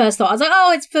was my first thought. I was like,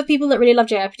 oh, it's for people that really love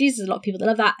JRPGs. There's a lot of people that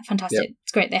love that. Fantastic. Yep.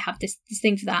 It's great. They have this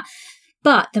thing for that.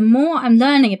 But the more I'm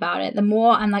learning about it, the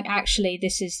more I'm like, actually,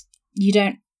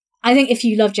 I think if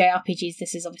you love JRPGs,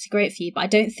 this is obviously great for you, but I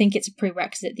don't think it's a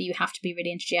prerequisite that you have to be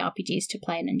really into JRPGs to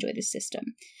play and enjoy this system.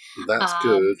 That's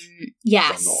good.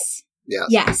 Yes.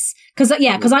 Yes. Because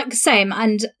same.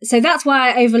 And so that's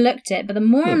why I overlooked it. But the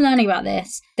more I'm learning about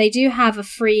this, they do have a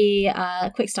free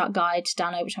quick start guide to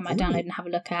download, which I might download and have a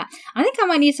look at. I think I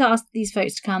might need to ask these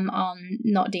folks to come on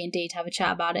Not D&D to have a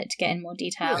chat about it to get in more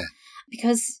detail. Yeah.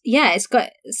 Because,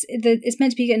 it's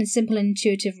meant to be a simple and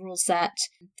intuitive rule set,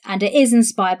 and it is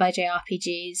inspired by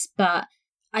JRPGs, but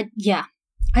I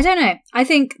don't know. I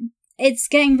think it's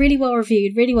getting really well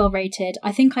reviewed, really well rated.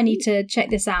 I think I need to check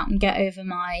this out and get over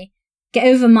my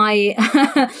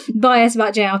bias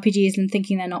about JRPGs and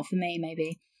thinking they're not for me,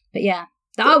 maybe. But yeah,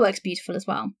 the artwork's beautiful as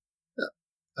well. Yeah.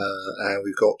 And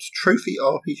we've got Trophy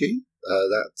RPG.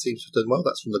 That seems to have done well.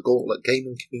 That's from the Gauntlet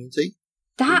Gaming Community.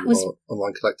 That was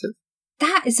online collective.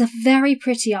 That is a very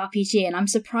pretty RPG, and I'm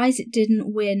surprised it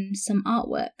didn't win some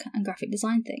artwork and graphic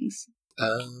design things.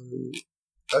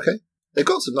 Okay. They've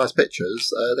got some nice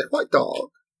pictures. They're quite dark,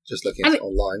 just looking at it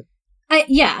online.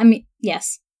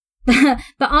 Yes. But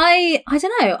I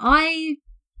don't know.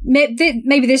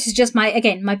 Maybe this is just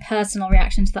my personal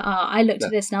reaction to the art. I looked at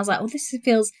this and I was like, well, this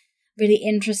feels really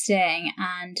interesting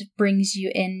and brings you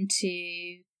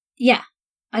into... Yeah.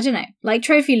 I don't know, like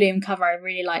Trophy Loom cover I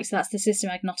really like, so that's the system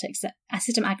agnostic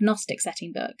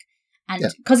setting book. And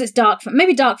because it's dark,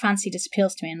 maybe dark fantasy just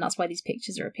appeals to me, and that's why these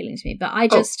pictures are appealing to me. But I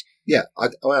just...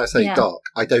 when I say dark,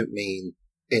 I don't mean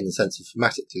in the sense of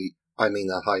thematically, I mean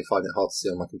that I find it hard to see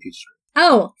on my computer screen.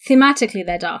 Oh, thematically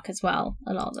they're dark as well,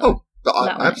 a lot of them. Oh, but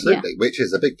absolutely, which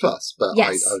is a big plus, but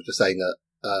I was just saying that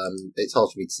it's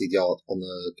hard for me to see the art on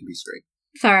the computer screen.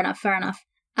 Fair enough.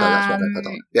 So that's why I don't play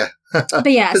dark. Yeah.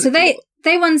 But yeah, so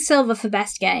they won silver for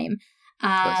best game.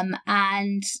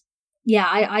 And yeah,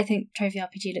 I think Trophy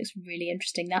RPG looks really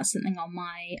interesting. That's something on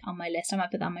my list. I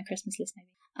might put that on my Christmas list maybe.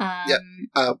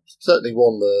 Certainly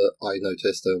one that I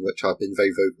noticed, which I've been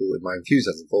very vocal in my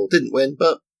enthusiasm for. Didn't win,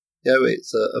 but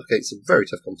it's up against some very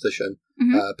tough competition.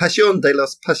 Pasión de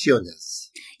las Pasiones.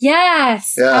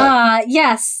 Yes,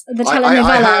 yes, the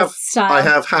telenovela style. I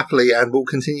have happily and will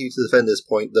continue to defend this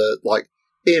point that, like,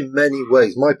 in many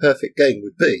ways, my perfect game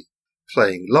would be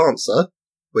playing Lancer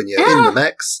when you're in the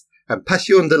mechs, and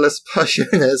Pasión de las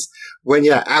Pasiones when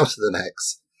you're out of the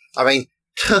mechs. I mean,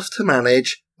 tough to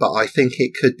manage, but I think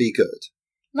it could be good.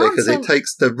 Because it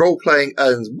takes the role-playing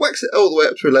and whacks it all the way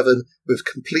up to 11 with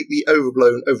completely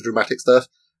overblown, overdramatic stuff,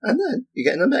 and then you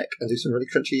get in a mech and do some really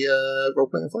crunchy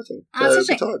role-playing and fighting.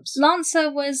 Good times.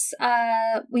 Lancer was,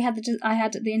 I had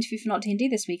the interview for Not D&D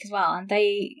this week as well, and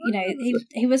they,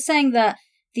 he was saying that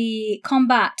the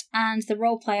combat and the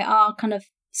roleplay are kind of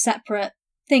separate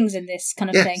things in this kind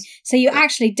of thing. So you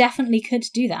actually definitely could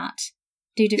do that.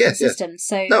 Do different systems.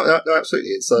 So no,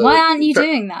 absolutely. It's, why aren't you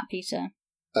doing that, Peter?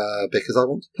 Because I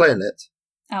want to play in it.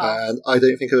 And I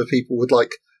don't think other people would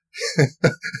like...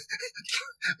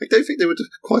 I don't think they would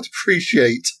quite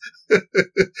appreciate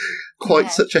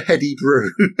such a heady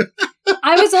brew.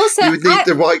 I was also... You would need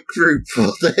the right group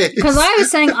for this. Because I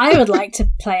was saying I would like to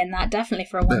play in that, definitely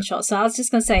for a one-shot. So I was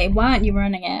just going to say, why aren't you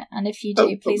running it? And if you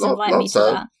do, please invite me to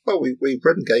that. Well, we've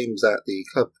run games at the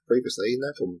club previously.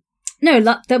 No,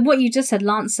 what you just said,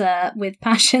 Lancer with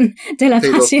Passion de las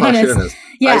Pasiones.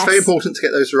 Yes. It's very important to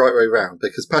get those the right way around,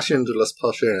 because Passion de las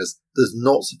Pasiones does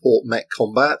not support mech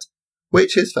combat,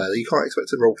 which is fair. You can't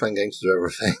expect a role-playing game to do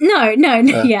everything. No,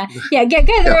 get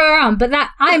the way around. But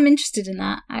that I'm interested in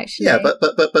that, actually. Yeah, but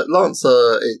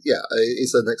Lancer,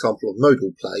 is an example of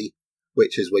modal play,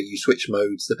 which is where you switch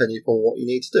modes depending upon what you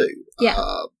need to do. Yeah.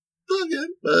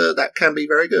 That can be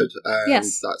very good. And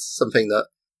that's something that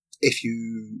if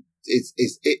you...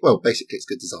 basically it's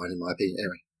good design in my opinion.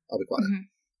 Anyway, I'll be quiet. Mm-hmm.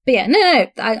 But yeah, no,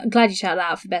 I'm glad you shouted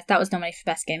that out for best. That was nominated for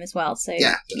best game as well. So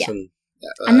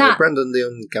and that Brandon,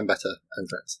 Leon, Gambetta, and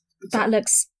friends. That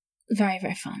looks very,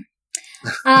 very fun.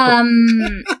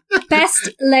 Best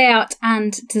layout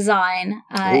and design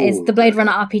is the Blade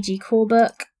Runner RPG core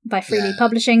book by Free League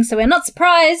Publishing. So we're not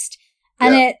surprised,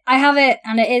 and I have it,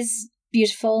 and it is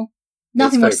beautiful.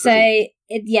 Nothing more to say.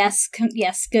 Yes,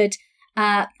 good.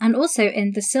 And also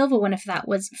in the silver winner for that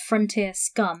was Frontier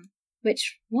Scum,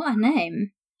 which, what a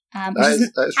name.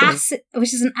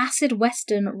 Which is an acid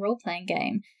western role-playing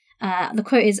game. The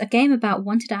quote is, a game about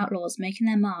wanted outlaws making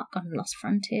their mark on a lost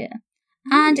frontier.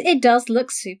 And it does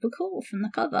look super cool from the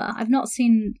cover. I've not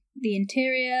seen the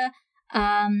interior,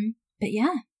 but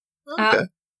yeah. Okay.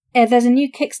 There's a new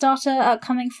Kickstarter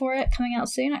coming out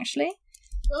soon, actually.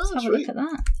 Let's have a look at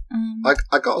that.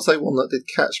 I gotta say, one that did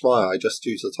catch my eye just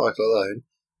due to the title alone.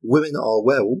 Women Are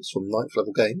Werewolves from 9th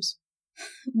Level Games.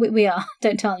 We are.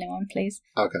 Don't tell anyone, please.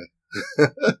 Okay.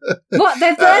 What?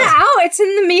 They've put it out? It's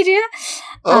in the media?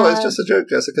 It's just a joke,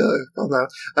 Jessica. Come on now.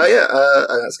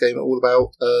 And that's a game all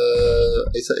about...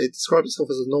 it describes itself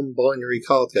as a non-binary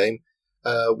card game,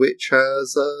 which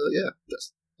has,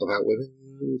 just about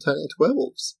women turning into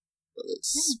werewolves.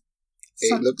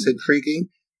 It looks intriguing.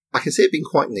 I can see it being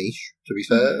quite niche, to be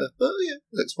fair, but it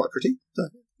looks quite pretty. So.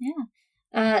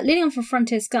 Yeah. Leading on from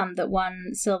Frontier Scum, that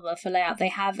won silver for layout, they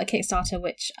have a Kickstarter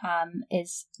which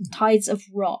is Tides of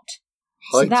Rot.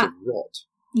 Tides of Rot?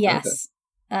 Yes.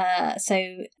 Okay.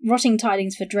 So, Rotting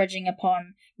Tidings for Dredging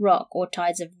Upon Rock, or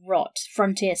Tides of Rot.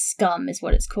 Frontier Scum is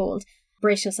what it's called.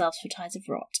 Brace yourselves for Tides of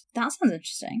Rot. That sounds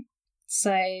interesting.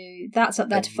 So, that's up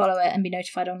there to follow it and be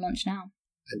notified on launch now.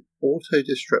 An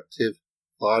auto-destructive,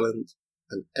 violent,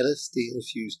 and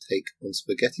LSD-infused take on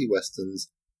spaghetti westerns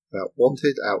about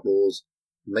wanted outlaws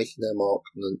making their mark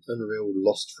on an unreal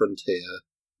lost frontier,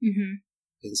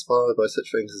 inspired by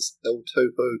such things as El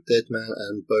Topo, Dead Man,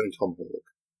 and Bone Tomahawk.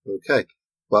 Okay,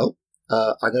 well,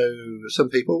 I know some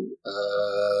people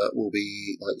will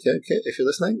be like, okay, if you're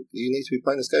listening, you need to be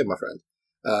playing this game, my friend.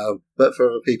 But for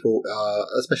other people,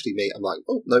 especially me, I'm like,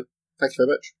 oh, no, thank you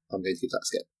very much. I'm going to give that a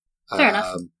skip. Fair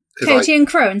enough. Coyote and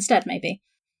Crow instead, maybe.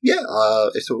 Yeah,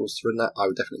 if it was to run that, I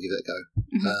would definitely give it a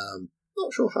go.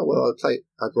 Not sure how well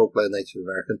I'd roleplay a Native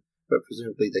American, but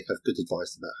presumably they have good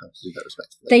advice about how to do that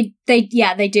respectively.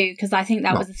 They do, because I think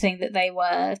that was the thing that they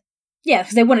were,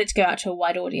 because they wanted to go out to a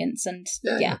wide audience, and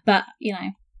but,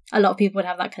 a lot of people would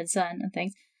have that concern and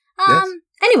things.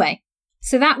 Anyway,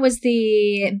 so that was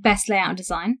the best layout and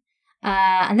design.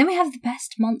 And then we have the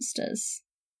best monsters.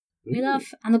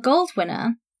 And the gold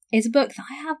winner is a book that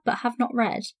I have but have not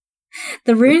read.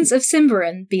 The Runes of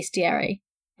Cymberan Bestiary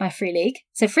by Free League.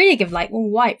 So Free League have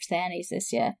wiped their ENnies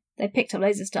this year. They picked up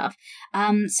loads of stuff.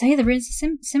 So yeah, the Ruins of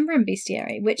Cimbrin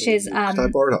Bestiary, which is Could I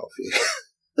borrow that off you?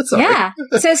 Sorry. yeah.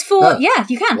 So it's for yeah,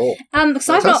 you can. Oh,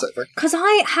 Because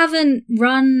I haven't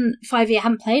run 5e, I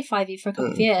haven't played 5e for a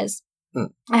couple of years.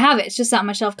 I have it. It's just sat on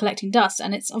my shelf collecting dust,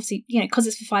 and it's obviously because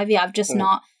it's for 5e. I've just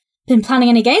not been planning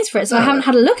any games for it, so I haven't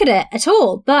had a look at it at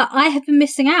all. But I have been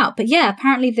missing out. But yeah,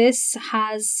 apparently this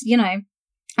has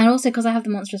and also because I have the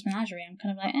Monstrous Menagerie, I'm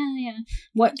kind of like,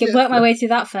 work my way through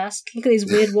that first. Look at these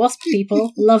weird wasp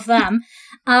people, love them.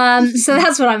 So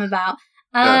that's what I'm about.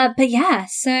 But yeah,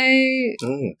 so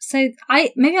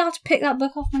maybe I'll have to pick that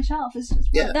book off my shelf. It's just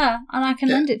right there, and I can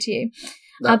lend it to you.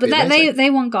 But they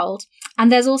won gold, and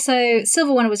there's also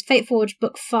silver winner was Fate Forge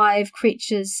Book 5,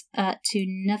 Creatures to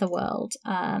Netherworld,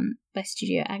 by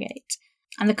Studio Agate.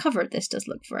 And the cover of this does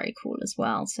look very cool as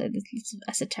well. So there's lots of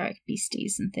esoteric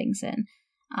beasties and things in.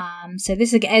 So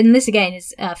this again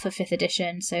is for 5th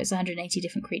edition. So it's 180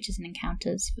 different creatures and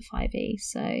encounters for 5e.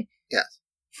 So yeah.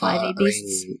 5e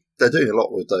beasts. I mean, they're doing a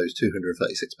lot with those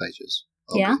 236 pages.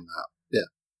 Yeah. Yeah.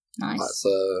 Nice.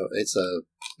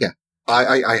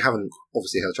 I haven't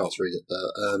obviously had a chance to read it,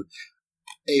 but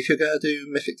if you're going to do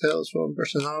Mythic Tales from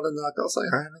Britain and Ireland, I've got to say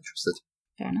I am interested.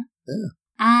 Fair enough. Yeah.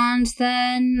 And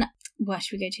then where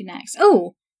should we go to next?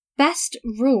 Oh, best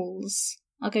rules.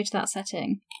 I'll go to that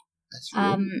setting. Best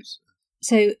rules.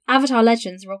 So Avatar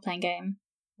Legends role-playing game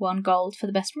won gold for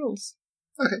the best rules.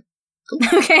 Okay.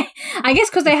 Cool. Okay, I guess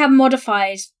because they have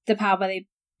modified the Powered by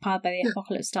the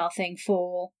Apocalypse style thing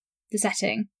for the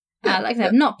setting. Like they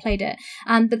have not played it.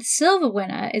 But the silver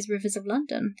winner is Rivers of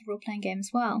London, the role-playing game as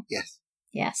well.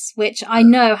 Yes, which I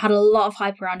know had a lot of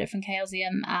hype around it from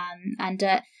Chaosium, and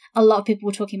a lot of people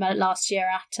were talking about it last year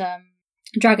at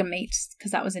Dragon Meet,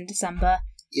 because that was in December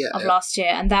of last year,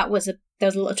 and there was a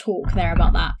lot of talk there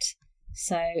about that.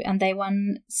 So, and they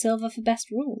won silver for best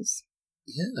rules.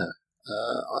 Yeah.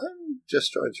 I'm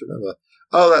just trying to remember.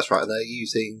 Oh, that's right. And they're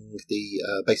using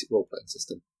the basic role-playing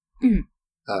system,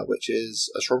 which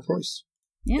is a strong choice.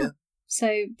 Yeah.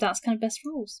 So that's kind of best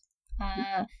rules.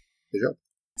 Good job.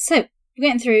 So we're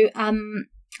getting through.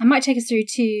 I might take us through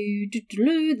to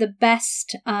the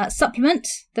best supplement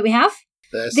that we have.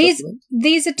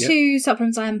 These are two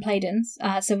supplements I haven't played in.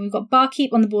 So we've got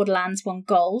Barkeep on the Borderlands, won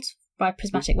gold by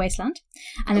Prismatic Wasteland,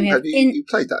 and then we have you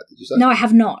played that? Did you say? No, I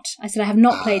have not. I said I have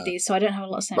not played these, so I don't have a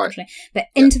lot to say. Right. But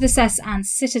Into the Cess and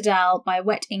Citadel by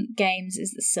Wet Ink Games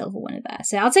is the silver winner there.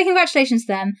 So I'll say congratulations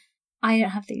to them. I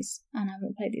don't have these, and I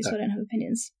haven't played these, so I don't have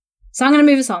opinions. So I'm going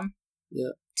to move us on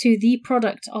to the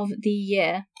product of the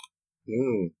year.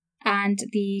 And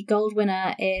the gold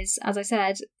winner is, as I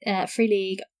said, Free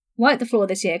League wiped the floor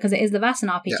this year because it is the Vassan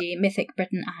RPG, Mythic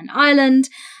Britain and Ireland.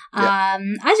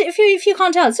 If you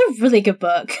can't tell, it's a really good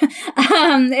book.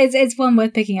 It's one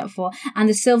worth picking up for. And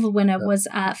the silver winner was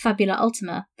Fabula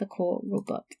Ultima, the core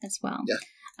rulebook as well.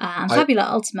 And Fabula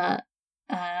Ultima,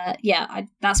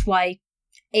 that's why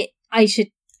I should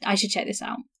check this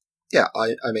out. Yeah,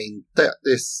 I mean,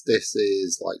 this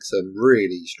is like some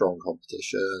really strong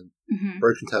competition.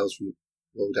 Broken Tales from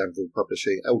Royal Danville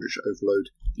Publishing, Eldritch Overload,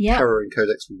 Terror and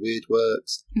Codex from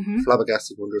Weirdworks,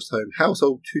 Flabbergasted Wondrous Home,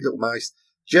 Household, Two Little Mice,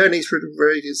 Journeys Through the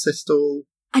Radiant Citadel.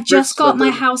 I just got my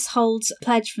household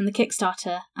pledge from the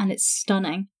Kickstarter, and it's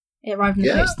stunning. It arrived in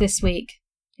the post this week.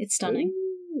 It's stunning.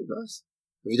 Ooh, nice.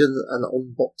 Have you done an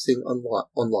unboxing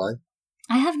online?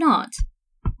 I have not.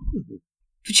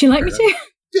 Would you like me to?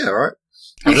 Yeah, right.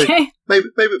 Okay. Maybe,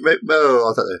 I don't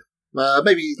know.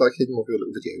 Maybe like in one of your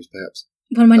little videos, perhaps.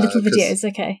 One of my little videos,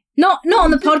 okay. Not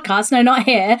on the podcast, no, not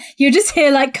here. You'll just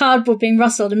hear like cardboard being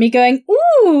rustled and me going,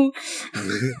 ooh!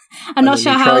 I'm not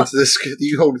sure how...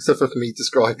 You holding stuff up and me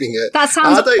describing it. That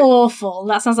sounds awful.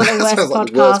 That sounds like the worst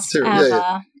podcast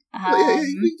ever.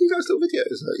 You guys little videos.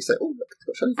 You say, oh, look,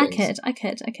 I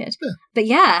could. Yeah. But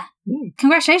yeah,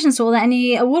 congratulations to all the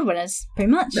ENnie award winners,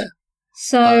 pretty much. Yeah.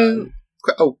 So...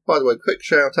 by the way, quick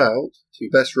shout out to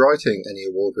Best Writing ENnie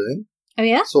award winning. Oh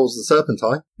yeah? Swords of the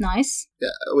Serpentine. Nice.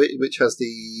 Yeah, which has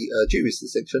the dubious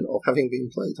distinction of having been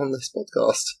played on this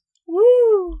podcast.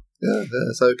 Woo! Yeah,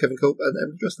 so Kevin Culp and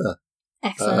Emily Dressler.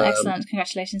 Excellent.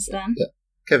 Congratulations to them. Yeah.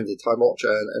 Kevin did Time Watch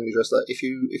and Emily Dressler. If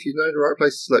you know the right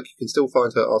places to look, you can still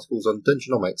find her articles on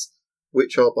Dungeonomics,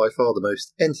 which are by far the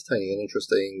most entertaining and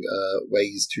interesting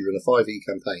ways to run a 5e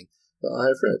campaign that I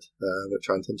have read, which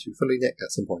I intend to fully nick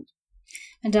at some point.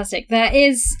 Fantastic. There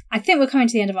is, I think we're coming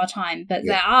to the end of our time, but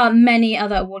there are many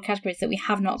other award categories that we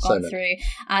have not gone through.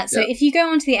 So if you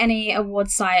go onto the ENnie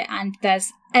Awards site, and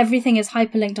everything is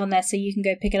hyperlinked on there, so you can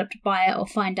go pick it up to buy it or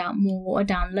find out more or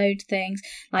download things.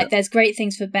 There's great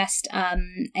things for best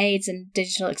aids and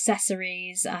digital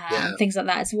accessories, things like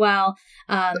that as well.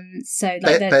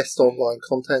 Best online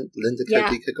content. Linda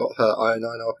Kodika got her IO9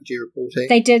 RPG reporting.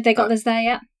 They did. They got this there,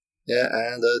 yeah. Yeah,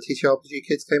 and TTRPG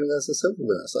Kids came in as a silver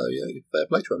winner, so fair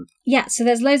play to them. Yeah, so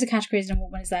there's loads of categories and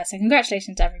award winners there, so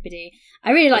congratulations to everybody.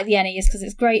 I really like the ENnies because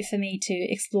it's great for me to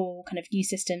explore kind of new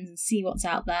systems and see what's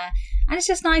out there, and it's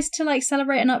just nice to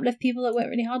celebrate and uplift people that work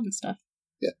really hard and stuff.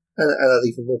 Yeah, and add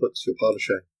even more books to your pile of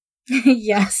shame.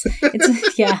 Yes,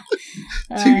 it's to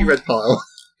your red pile.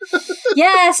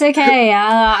 Yes, okay,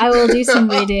 I will do some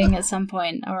reading at some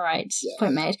point. All right,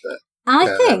 point made. And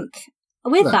I think...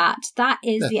 With that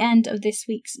is the end of this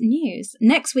week's news.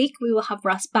 Next week, we will have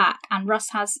Russ back, and Russ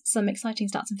has some exciting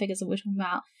stats and figures that we're talking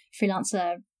about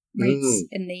freelancer rates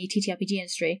in the TTRPG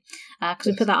industry, because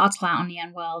we put that article out on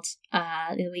EN World the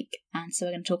other week, and so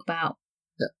we're going to talk about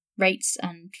rates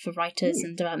and for writers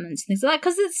and developments and things like that,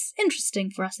 because it's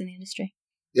interesting for us in the industry.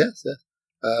 Yes.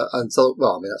 And so,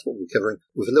 that's what we're covering,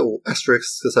 with a little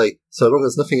asterisk to say, so long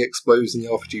as nothing explodes in the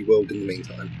RPG world in the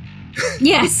meantime.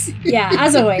 Yes,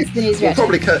 as always, the news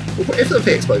reaction. If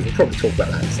nothing explodes, we'll probably talk about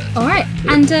that instead. All right,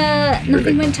 and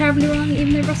nothing went terribly wrong,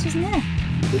 even though Russ wasn't there.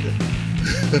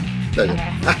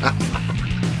 Anyway,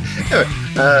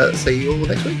 see you all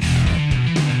next week.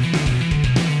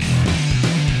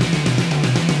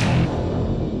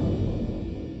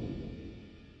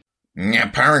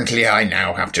 Apparently I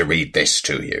now have to read this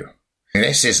to you.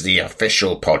 This is the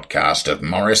official podcast of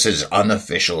Morris's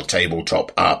unofficial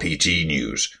tabletop RPG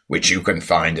news, which you can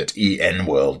find at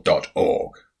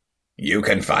enworld.org. You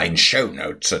can find show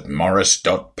notes at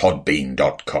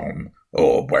morris.podbean.com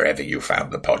or wherever you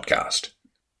found the podcast.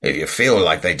 If you feel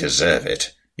like they deserve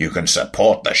it, you can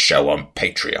support the show on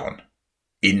Patreon.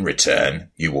 In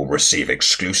return, you will receive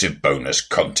exclusive bonus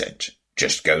content.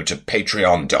 Just go to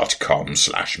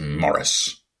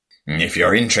patreon.com/Morris. If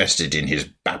you're interested in his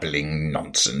babbling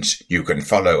nonsense, you can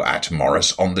follow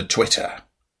 @Morris on the Twitter.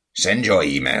 Send your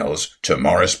emails to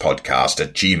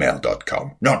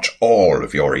morrispodcast@gmail.com. Not all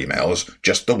of your emails,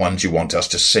 just the ones you want us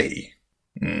to see.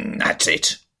 That's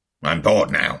it. I'm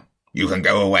bored now. You can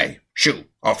go away. Shoo,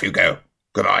 off you go.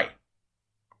 Goodbye.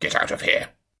 Get out of here.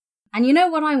 And you know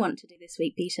what I want to do this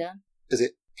week, Peter? Is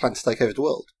it plan to take over the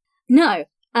world? No.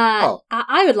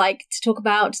 I would like to talk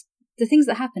about the things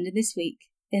that happened in this week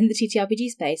in the TTRPG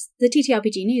space. The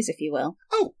TTRPG news, if you will.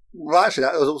 Oh, well, actually,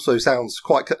 that also sounds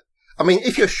quite... I mean,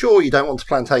 if you're sure you don't want to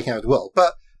plan taking over the world,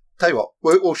 but tell you what,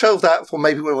 we'll shelve that for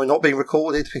maybe when we're not being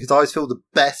recorded, because I feel the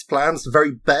best plans, the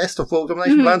very best of world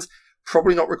domination plans,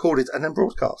 probably not recorded and then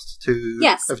broadcast to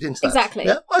the internet. Exactly.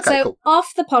 Yeah? Okay, cool.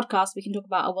 Off the podcast, we can talk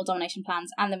about our world domination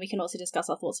plans, and then we can also discuss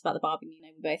our thoughts about the bargain. You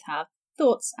know, we both have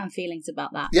thoughts and feelings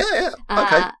about that. Yeah.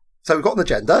 Okay. So we've got an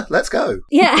agenda. Let's go.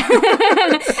 Yeah.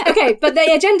 Okay, but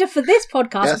the agenda for this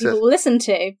podcast people will listen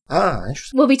to.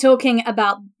 Interesting. We'll be talking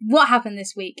about what happened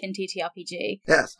this week in TTRPG. Yes.